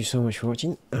me. Thank you so much for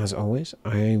watching. As always,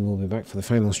 I will be back for the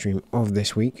final stream of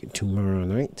this week tomorrow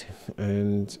night.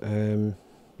 And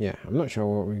yeah, I'm not sure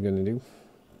what we're going to do.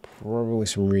 Probably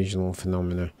some regional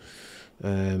phenomena.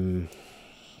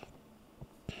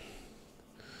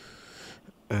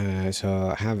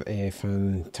 So have a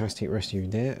fantastic rest of your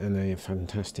day and a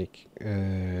fantastic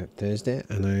Thursday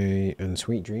and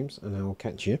sweet dreams, and I'll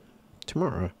catch you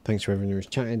tomorrow. Thanks for everyone who's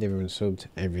chatted, everyone subbed,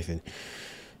 everything.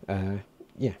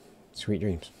 Yeah, sweet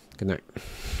dreams. Good night.